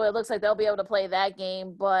 So it looks like they'll be able to play that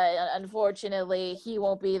game, but unfortunately, he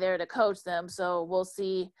won't be there to coach them. So we'll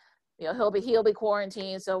see. He'll be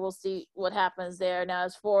quarantined. So we'll see what happens there. Now,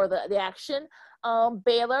 as for the action,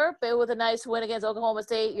 Baylor with a nice win against Oklahoma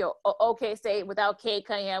State. OK State without Cade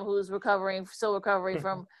Cunningham, who's still recovering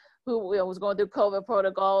from who was going through COVID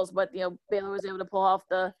protocols. But Baylor was able to pull off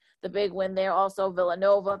the big win there. Also,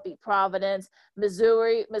 Villanova beat Providence.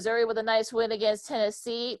 Missouri with a nice win against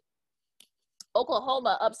Tennessee.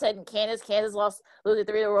 Oklahoma upsetting Kansas. Kansas losing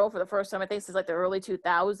 3 in a row for the first time, I think, since like the early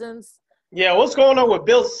 2000s. Yeah, what's going on with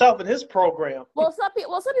Bill Self and his program? Well, some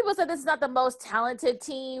people said this is not the most talented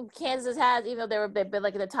team Kansas has, even though they've been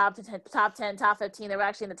like in the top 10, top 15. They were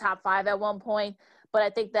actually in the top 5 at one point. But I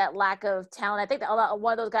think that lack of talent, I think that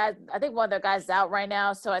one of their guys is out right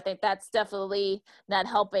now. So I think that's definitely not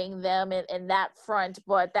helping them in that front.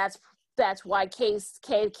 But that's why KU,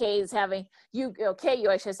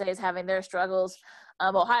 I should say, is having their struggles.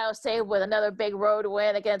 Ohio State with another big road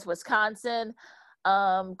win against Wisconsin.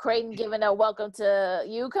 Creighton giving a welcome to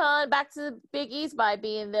UConn back to the Big East by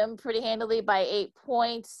beating them pretty handily by 8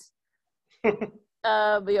 points.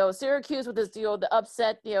 Syracuse with this, the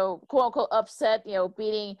upset, quote unquote upset,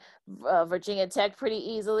 beating Virginia Tech pretty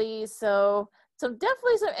easily. So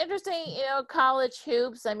definitely some interesting, college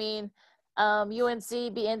hoops. I mean, UNC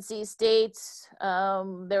beat NC State.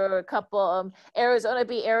 There were a couple. Arizona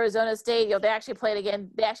beat Arizona State. They actually played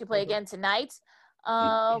again. They actually play again tonight.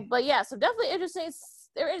 But yeah, so definitely interesting.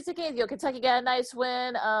 They're interesting games. Kentucky got a nice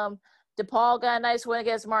win. DePaul got a nice win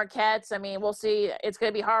against Marquette. I mean, we'll see. It's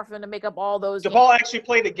going to be hard for them to make up all those. DePaul actually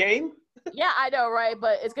played a game? Yeah, I know, right?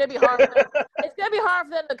 But it's going to be hard. It's going to be hard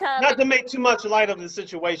for them to kind of not to make too much light of the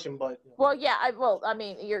situation, but well, yeah. I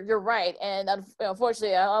mean, you're right, and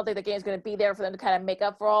unfortunately, I don't think the game's going to be there for them to kind of make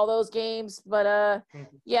up for all those games. But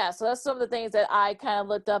yeah. So that's some of the things that I kind of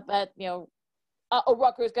looked up at.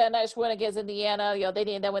 Rutgers got a nice win against Indiana. They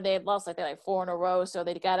needed that when they had lost like 4 in a row, so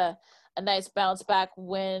they got a nice bounce back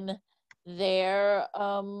win there.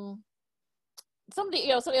 Some of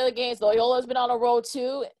the other games, Loyola's been on a roll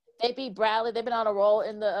too. They beat Bradley. They've been on a roll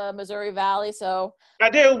in the Missouri Valley. So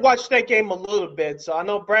I did watch that game a little bit. So I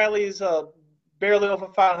know Bradley's barely over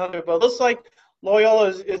 500, but it looks like Loyola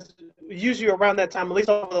is usually around that time, at least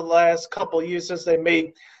over the last couple of years since they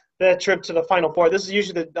made that trip to the Final Four. This is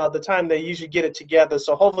usually the time they usually get it together.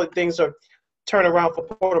 So hopefully things are turning around for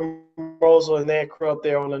Porter Rosal and their crew up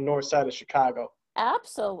there on the north side of Chicago.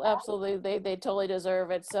 Absolutely, they totally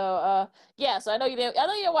deserve it. So yeah. So I know you didn't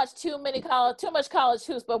watch too much college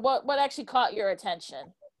hoops, but what actually caught your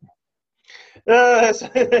attention?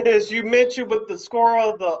 As you mentioned with the score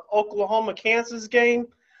of the Oklahoma-Kansas game,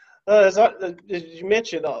 as you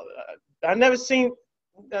mentioned, I never seen.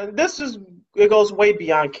 It goes way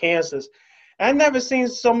beyond Kansas. I've never seen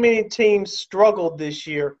so many teams struggle this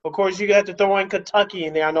year. Of course, you got to throw in Kentucky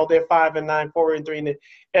in there. I know they're 5-9, 4-3 in the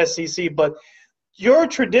SEC, but your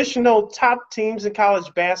traditional top teams in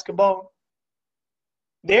college basketball,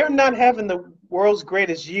 they're not having the world's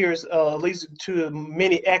greatest years, at least to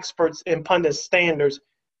many experts and pundit standards.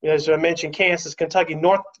 As I mentioned, Kansas, Kentucky,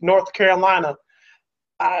 North Carolina.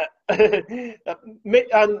 Part of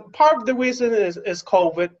the reason is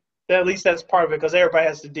COVID. At least that's part of it because everybody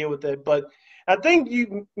has to deal with it. But I think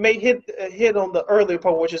you may hit on the earlier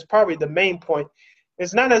point, which is probably the main point.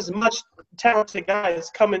 It's not as much talented guys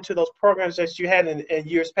coming to those programs as you had in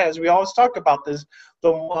years past. We always talk about this.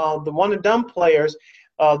 The one and done players,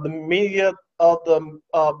 the media of the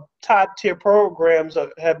top tier programs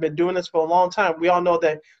have been doing this for a long time. We all know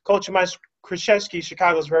that Coach Mike Krzyzewski,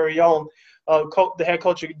 Chicago's very own, the head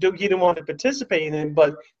coach of Duke, he didn't want to participate in it,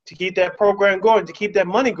 but to keep that program going, to keep that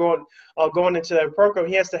money going into that program,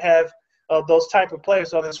 he has to have those type of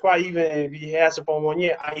players on the squad, even if he has it for 1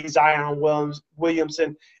 year, i.e. Zion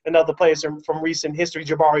Williamson and other players from recent history,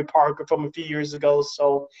 Jabari Parker from a few years ago.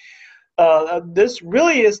 So this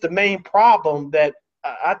really is the main problem that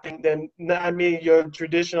I think that your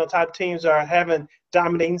traditional type teams are having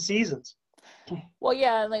dominating seasons. Well,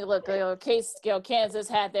 yeah, and look, Kansas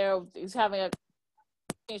he's having a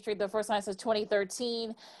streak the first time since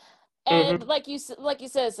 2013. And Mm-hmm. like you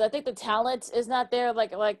said, so I think the talent is not there.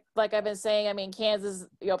 Like I've been saying, I mean, Kansas,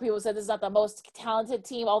 people said this is not the most talented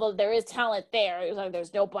team, although there is talent there. It's like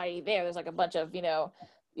there's nobody there. There's like a bunch of no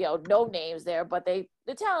names there, but the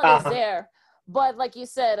talent is there. But like you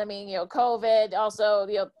said, I mean, COVID, also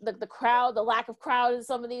the crowd, the lack of crowd in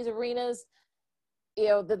some of these arenas.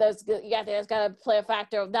 There's got to play a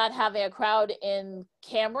factor of not having a crowd in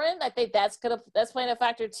Cameron. I think that's playing a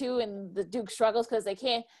factor too in the Duke struggles because they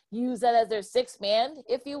can't use that as their sixth man,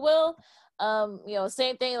 if you will.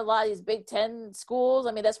 Same thing in a lot of these Big Ten schools.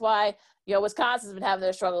 I mean, that's why Wisconsin's been having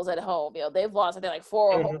their struggles at home. They've lost I think like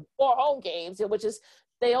four home games, which is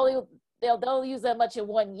they'll use that much in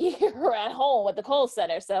 1 year at home at the Kohl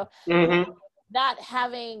Center. So not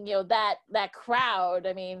having that crowd,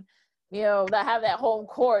 I mean. Not have that home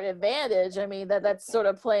court advantage. I mean, that's sort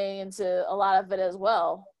of playing into a lot of it as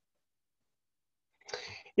well.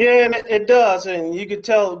 Yeah, and it does, and you can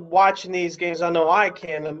tell watching these games. I know I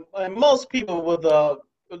can, and most people with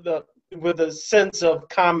a sense of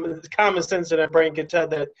common sense in their brain can tell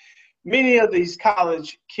that many of these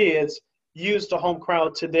college kids use the home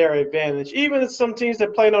crowd to their advantage. Even some teams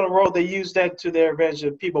that played on the road, they use that to their advantage.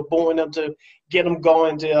 Of people booing them to get them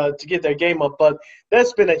going to get their game up. But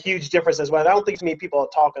that's been a huge difference as well. I don't think many people are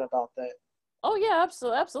talking about that. Oh yeah,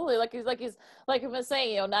 absolutely. Like you've been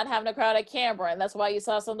saying, not having a crowd at Cameron. That's why you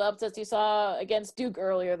saw some of the upsets you saw against Duke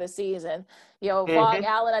earlier this season. Fog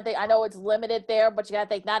Allen. I know it's limited there, but you got to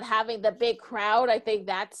think not having the big crowd. I think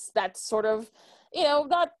that's sort of,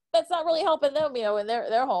 not that's not really helping them, in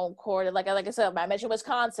their home court. And like I said, I mentioned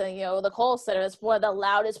Wisconsin, the Kohl Center is one of the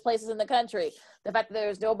loudest places in the country. The fact that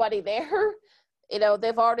there's nobody there,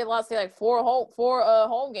 they've already lost like four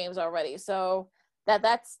home games already. So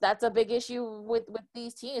that's a big issue with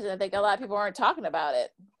these teams, and I think a lot of people aren't talking about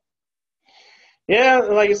it. Yeah,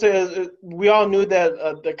 like I said, we all knew that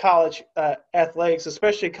the college athletics,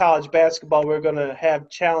 especially college basketball, we're going to have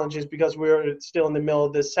challenges because we're still in the middle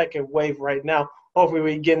of this second wave right now. Hopefully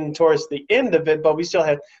we're getting towards the end of it, but we still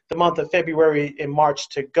have the month of February and March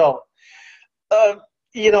to go. I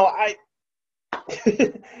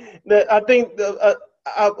I think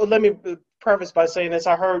let me preface by saying this.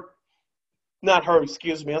 I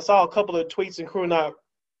saw a couple of tweets, including a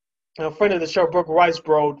friend of the show, Brooke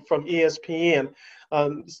Riceborough from ESPN,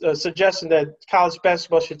 suggesting that college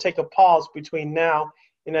basketball should take a pause between now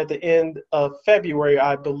and at the end of February,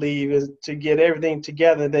 I believe, is to get everything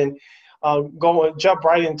together, and then jump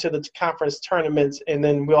right into the conference tournaments, and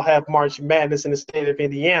then we'll have March Madness in the state of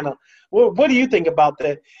Indiana. What do you think about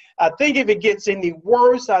that? I think if it gets any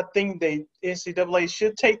worse, I think the NCAA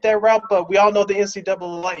should take that route, but we all know the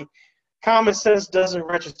NCAA, common sense doesn't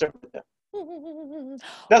register with them.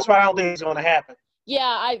 That's why I don't think it's going to happen.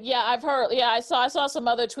 I've heard. Yeah, I saw some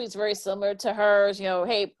other tweets very similar to hers.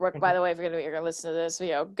 Hey, Brooke, by the way, if you're gonna listen to this,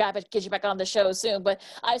 got to get you back on the show soon. But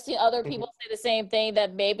I've seen other people say the same thing,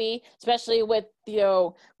 that maybe, especially with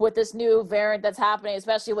with this new variant that's happening,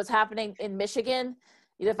 especially what's happening in Michigan,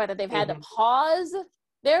 the fact that they've had to pause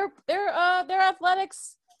their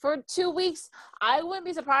athletics for 2 weeks. I wouldn't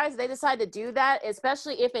be surprised if they decide to do that,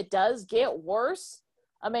 especially if it does get worse.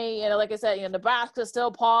 I mean, like I said, Nebraska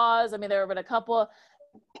still paused. I mean, there have been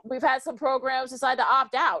we've had some programs decide to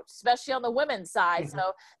opt out, especially on the women's side.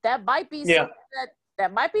 So that might be something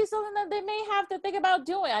that might be something that they may have to think about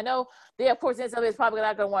doing. I know of course, the NCAA is probably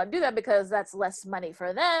not going to want to do that because that's less money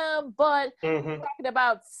for them. But talking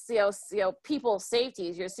about, people's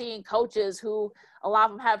safeties, you're seeing coaches who, a lot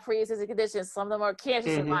of them have pre-existing conditions. Some of them are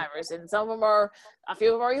cancer survivors, and some of them a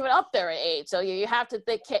few of them are even up there in age. So you have to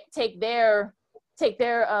take their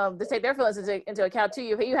feelings into account too.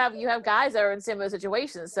 You have guys that are in similar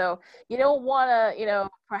situations, so you don't want to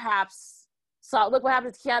perhaps. So look what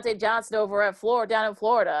happened to Keontae Johnson over at down in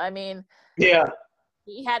Florida. I mean,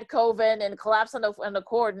 he had COVID and collapsed on the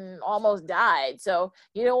court and almost died. So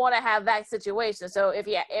you don't want to have that situation. So if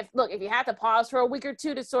you have to pause for a week or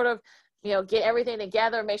two to sort of get everything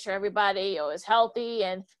together, make sure everybody is healthy,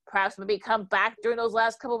 and perhaps maybe come back during those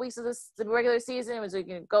last couple of weeks of the regular season as we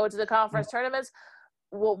can go to the conference tournaments.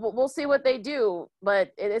 We'll see what they do,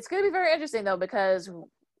 but it's going to be very interesting though, because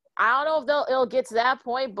I don't know if it'll get to that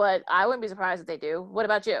point, but I wouldn't be surprised if they do. What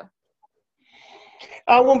about you?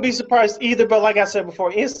 I won't be surprised either, but like I said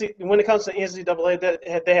before, when it comes to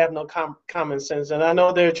NCAA, they have no common sense, and I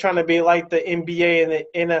know they're trying to be like the NBA and the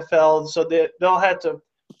NFL, so they'll have to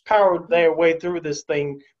power their way through this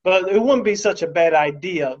thing. But it wouldn't be such a bad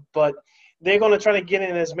idea. But they're going to try to get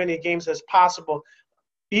in as many games as possible,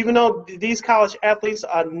 even though these college athletes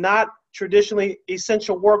are not traditionally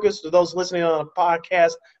essential workers. To those listening on a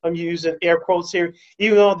podcast, I'm using air quotes here.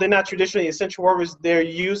 Even though they're not traditionally essential workers, they're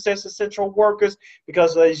used as essential workers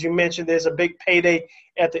because, as you mentioned, there's a big payday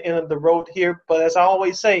at the end of the road here. But as I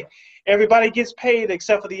always say, everybody gets paid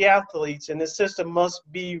except for the athletes, and the system must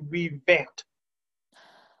be revamped.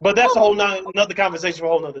 But that's a whole another conversation for a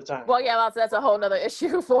whole nother time. Well, yeah, that's a whole nother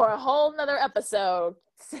issue for a whole nother episode.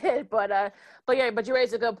 But you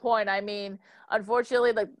raised a good point. I mean,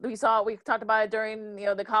 unfortunately, like we talked about it during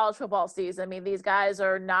the college football season. I mean, these guys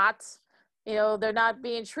are not, they're not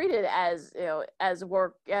being treated as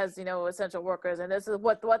essential workers, and this is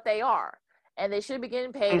what they are, and they should be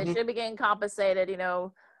getting paid. They should be getting compensated. A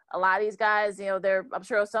lot of these guys, I'm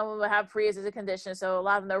sure some of them have pre-existing conditions, so a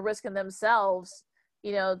lot of them are risking themselves,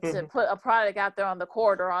 to put a product out there on the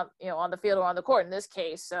court or on the field or on the court in this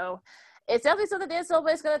case. So it's definitely something the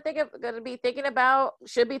NCAA is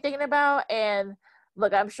should be thinking about. And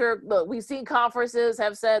look, I'm sure, we've seen conferences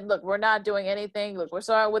have said, look, we're not doing anything. Look, we're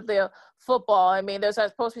starting with the football. I mean, they're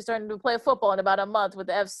supposed to be starting to play football in about a month with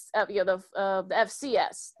the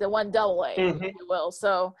FCS, the 1AA, if you will.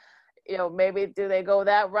 So, maybe do they go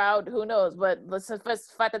that route? Who knows? But the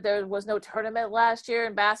fact that there was no tournament last year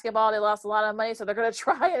in basketball, they lost a lot of money. So they're going to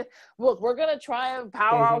try it. Look, we're going to try and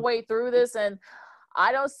power our way through this. And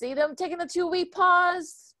I don't see them taking the 2-week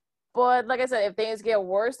pause. But like I said, if things get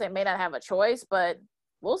worse, they may not have a choice. But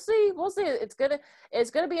we'll see. We'll see. It's gonna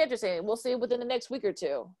be interesting. We'll see within the next week or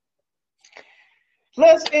two.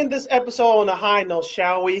 Let's end this episode on a high note,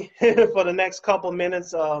 shall we? For the next couple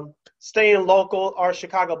minutes. Staying local, our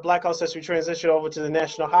Chicago Blackhawks, as we transition over to the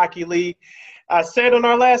National Hockey League. I said on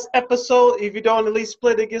our last episode, if you don't at least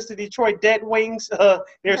split against the Detroit Dead Wings,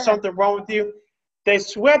 there's something wrong with you. They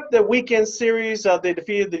swept the weekend series. They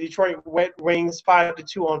defeated the Detroit Red Wings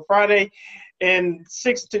 5-2 on Friday and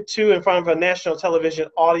 6-2 in front of a national television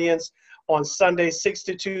audience on Sunday,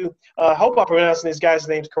 6-2. I hope I'm pronouncing these guys'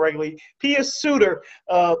 names correctly. Pia Suter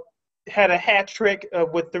had a hat trick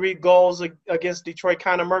with 3 goals against Detroit.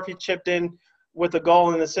 Connor Murphy chipped in with a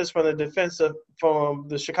goal and assist from the defensive from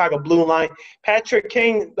the Chicago Blue Line. Patrick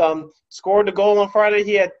King scored the goal on Friday.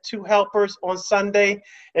 He had 2 helpers on Sunday.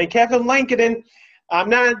 And Kevin Lankinen, I'm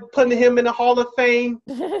not putting him in the Hall of Fame,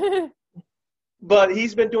 but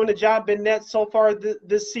he's been doing the job in net so far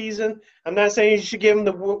this season. I'm not saying you should give him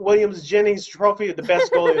the Williams Jennings Trophy of the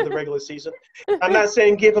best goalie of the regular season. I'm not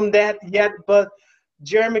saying give him that yet, but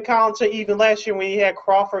Jeremy Collinson, even last year when he had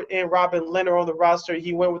Crawford and Robin Leonard on the roster,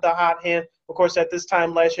 he went with a hot hand. Of course, at this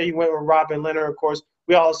time last year, he went with Robin Leonard. Of course,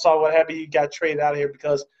 we all saw what happened. He got traded out of here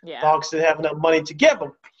because the Hawks didn't have enough money to give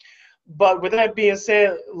him. But with that being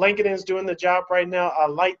said, Lankinen is doing the job right now. I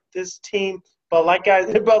like this team. But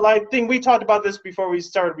I think we talked about this before we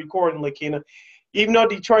started recording, Lakina. Even though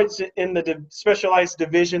Detroit's in the specialized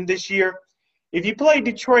division this year, if you play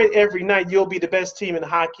Detroit every night, you'll be the best team in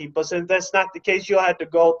hockey. But since that's not the case, you'll have to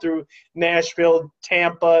go through Nashville,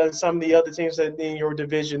 Tampa, and some of the other teams in your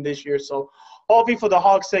division this year. So hopefully for the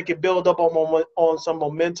Hawks, they can build up on some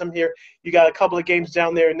momentum here. You got a couple of games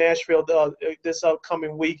down there in Nashville this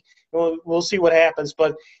upcoming week. We'll see what happens.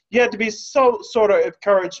 But you have to be so sort of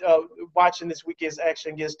encouraged watching this weekend's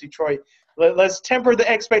action against Detroit. Let's temper the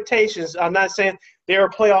expectations. I'm not saying they're a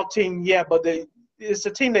playoff team yet, but it's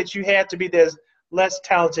a team that you had to be that's less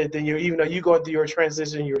talented than you, even though you go through your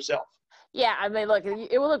transition yourself. Yeah, I mean, look,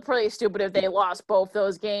 it would look pretty stupid if they lost both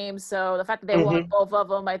those games. So the fact that they won both of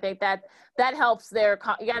them, I think that helps their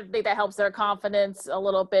you got to think that helps their confidence a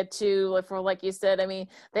little bit too. For like you said, I mean,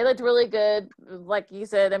 they looked really good, like you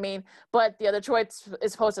said. I mean, but Detroit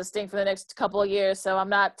is supposed to stink for the next couple of years. So I'm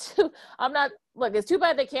not. Look, it's too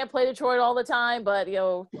bad they can't play Detroit all the time, but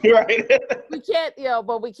right. we can't,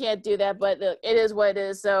 but we can't do that. But look, it is what it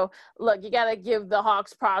is. So look, you got to give the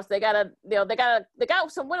Hawks props. They got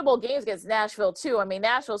some winnable games against Nashville too. I mean,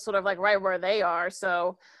 Nashville's sort of like right where they are.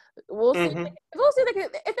 So we'll see. If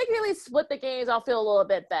they can really split the games, I'll feel a little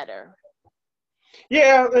bit better.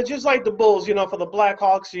 Yeah, just like the Bulls, for the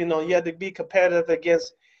Blackhawks, you had to be competitive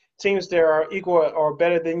against teams that are equal or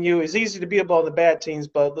better than you. It's easy to beat up on the bad teams,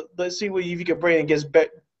 but let's see what you can bring against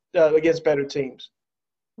better teams.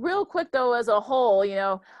 Real quick though, as a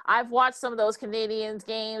whole, I've watched some of those Canadians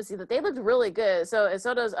games. They looked really good. So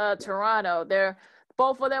does Toronto.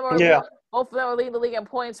 Both of them are leading the league in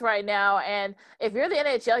points right now. And if you're the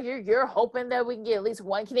NHL, you're hoping that we can get at least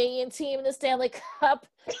one Canadian team in the Stanley Cup.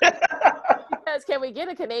 Because can we get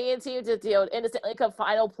a Canadian team to in the Stanley Cup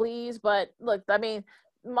final, please? But look, I mean,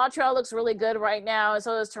 Montreal looks really good right now, and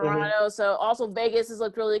so does Toronto. So also Vegas has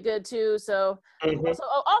looked really good too. So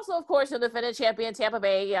also of course, the defending champion Tampa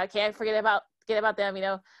Bay. I can't forget about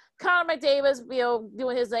them. Connor McDavid,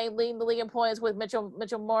 doing his name, leading the league in points with Mitchell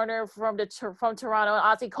Marner from Toronto, and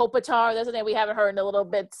Ozzy Kopitar. That's a name we haven't heard in a little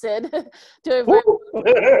bit. Sid, yeah,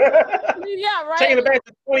 right. Taking it back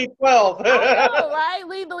to 2012. I know, right?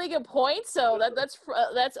 Leading the league in points, so that's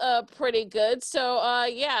pretty good. So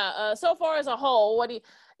so far as a whole, what do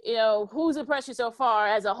who's impressed you so far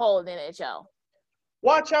as a whole in the NHL?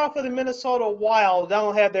 Watch out for the Minnesota Wild. I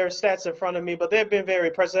don't have their stats in front of me, but they've been very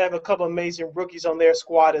impressive. They have a couple of amazing rookies on their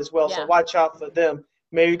squad as well, so watch out for them.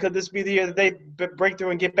 Maybe could this be the year that they break through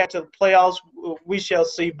and get back to the playoffs? We shall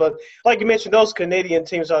see. But like you mentioned, those Canadian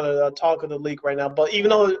teams are the talk of the league right now. But even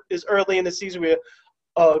though it's early in the season, we're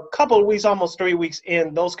a couple of weeks, almost 3 weeks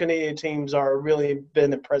in, those Canadian teams are really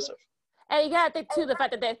been impressive. And you got to think too the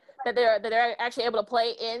fact that they're actually able to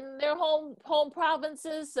play in their home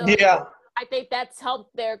provinces. So yeah. I think that's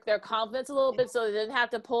helped their confidence a little bit, so they didn't have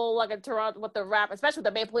to pull like a Toronto with the Raptors, especially with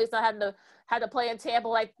the Maple Leafs not having to play in Tampa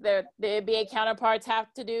like the NBA counterparts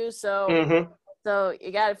have to do. So, so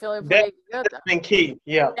you got to feel pretty good. That's been key.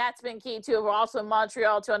 Yeah, that's been key too. We're also in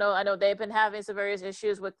Montreal too. I know they've been having some various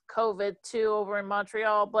issues with COVID too over in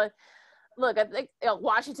Montreal, but look, I think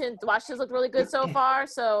Washington's looked really good so far.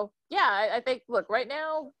 So yeah, I think right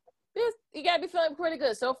now you got to be feeling pretty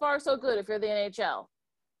good. So far, so good if you're the NHL.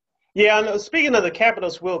 Yeah, speaking of the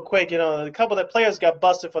Capitals real quick, a couple of players got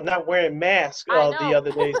busted for not wearing masks the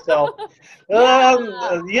other day. So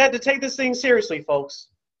you had to take this thing seriously, folks.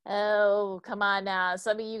 Oh, come on now.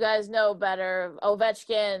 Some of you guys know better.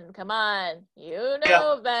 Ovechkin, come on. You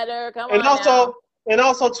know better. Come on now. And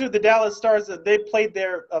also, too, the Dallas Stars, they played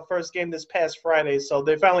their first game this past Friday, so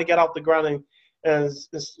they finally got off the ground and and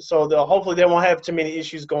so hopefully they won't have too many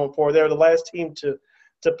issues going forward. They're the last team to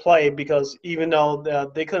play because even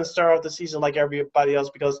though they couldn't start off the season like everybody else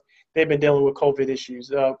because they've been dealing with COVID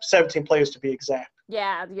issues. 17 players to be exact.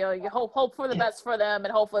 Yeah, you hope for the best for them,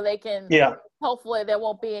 and hopefully they can. Yeah. Hopefully there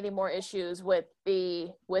won't be any more issues with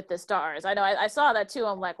the Stars. I know I saw that too.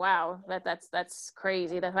 I'm like, wow, that's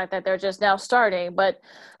crazy. The fact that they're just now starting, but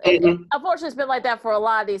unfortunately, it's been like that for a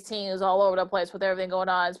lot of these teams all over the place with everything going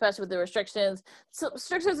on, especially with the restrictions.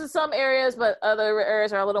 Restrictions in some areas, but other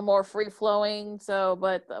areas are a little more free flowing. So,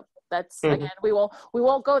 but. That's again, we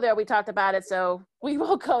won't go there. We talked about it, so we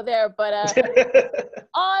won't go there. But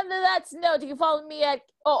on that note, you can follow me at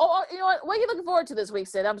you know what are you looking forward to this week,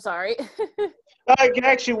 Sid? I'm sorry. I can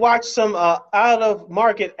actually watch some out of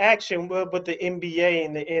market action with the NBA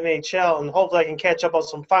and the NHL, and hopefully I can catch up on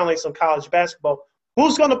some college basketball.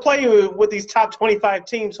 Who's going to play with these top 25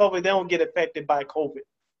 teams? Hopefully they don't get affected by COVID.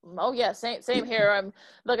 Oh yeah, same here. I'm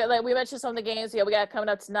looking like we mentioned some of the games. Yeah, we got coming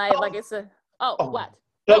up tonight. Like it's what.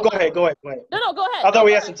 No, go ahead. No, go ahead. I thought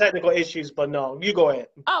we had some technical issues, but no, you go ahead.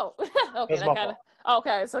 Oh, okay.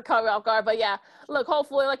 Okay, so caught me off guard. But yeah, look,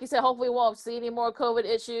 hopefully, like you said, hopefully we won't see any more COVID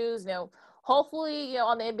issues. Hopefully,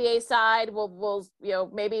 on the NBA side, we'll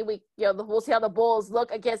maybe we'll see how the Bulls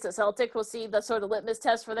look against the Celtics. We'll see the sort of litmus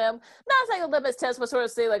test for them. Not like a litmus test, but sort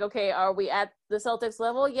of say like, okay, are we at the Celtics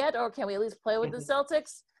level yet, or can we at least play with the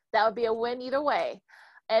Celtics? That would be a win either way.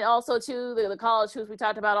 And also, too, the college hoops we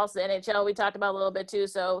talked about, also the NHL we talked about a little bit, too.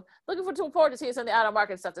 So looking forward to seeing some of the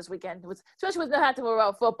out-of-market stuff this weekend, especially with not having to worry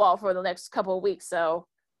about football for the next couple of weeks. So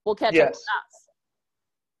we'll catch up with us.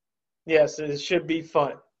 Yes, it should be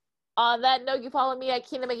fun. On that note, you follow me at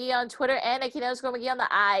Keena McGee on Twitter and at Keena_McGee on the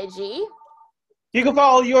IG. You can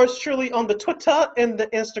follow yours truly on the Twitter and the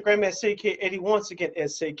Instagram at SidKid80. Once again, at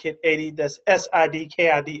SidKid80. That's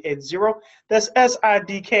SIDKID80. That's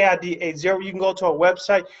SIDKID80. You can go to our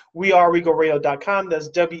website, weareregalradio.com. That's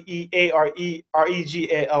WEAREREGAL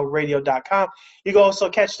radio.com. You can also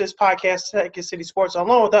catch this podcast, Second City Sports,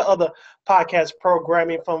 along with that other podcast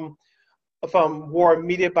programming from War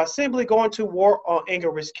Media by simply going to War on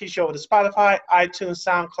Anchor, which keeps you over to Spotify, iTunes,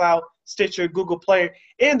 SoundCloud, Stitcher, Google Play,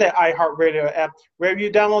 and the iHeartRadio app. Wherever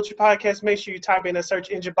you download your podcast, make sure you type in the search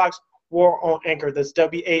engine box War on Anchor. That's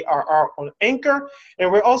WARR on Anchor.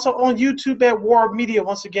 And we're also on YouTube at War Media,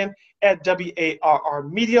 once again, at WARR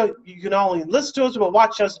Media. You can not only listen to us, but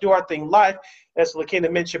watch us do our thing live. As Lakina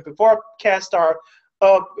mentioned before, catch our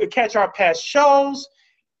past shows,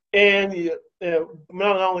 and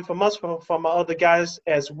not only from us, but from our other guys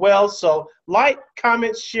as well. So like,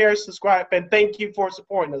 comment, share, subscribe, and thank you for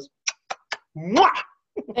supporting us. Mwah!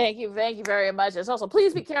 Thank you very much. It's also,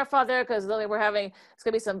 please be careful out there because it's going to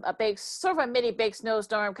be a mini big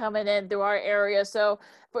snowstorm coming in through our area. So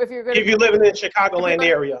if you're living in the Chicagoland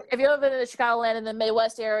area, if you're living in the Chicagoland and the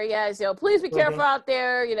Midwest areas, please be careful out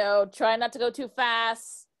there. Try not to go too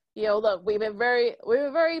fast. Look, we've been very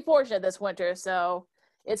fortunate this winter, so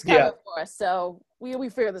it's coming for us. So we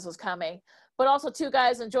figured this was coming. But also, too,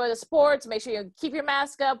 guys, enjoy the sports. Make sure you keep your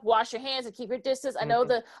mask up, wash your hands, and keep your distance. I know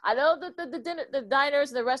the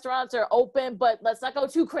diners and the restaurants are open, but let's not go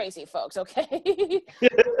too crazy, folks. Okay,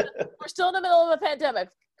 we're still in the middle of a pandemic,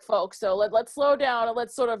 folks. So let's slow down and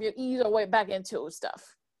let's sort of ease our way back into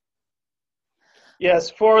stuff.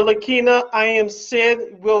 Yes, for Lakina, I am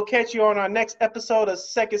Sid. We'll catch you on our next episode of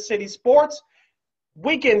Second City Sports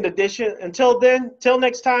Weekend Edition. Until then, till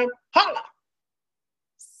next time, holla!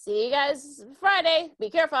 See you guys Friday. Be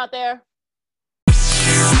careful out there.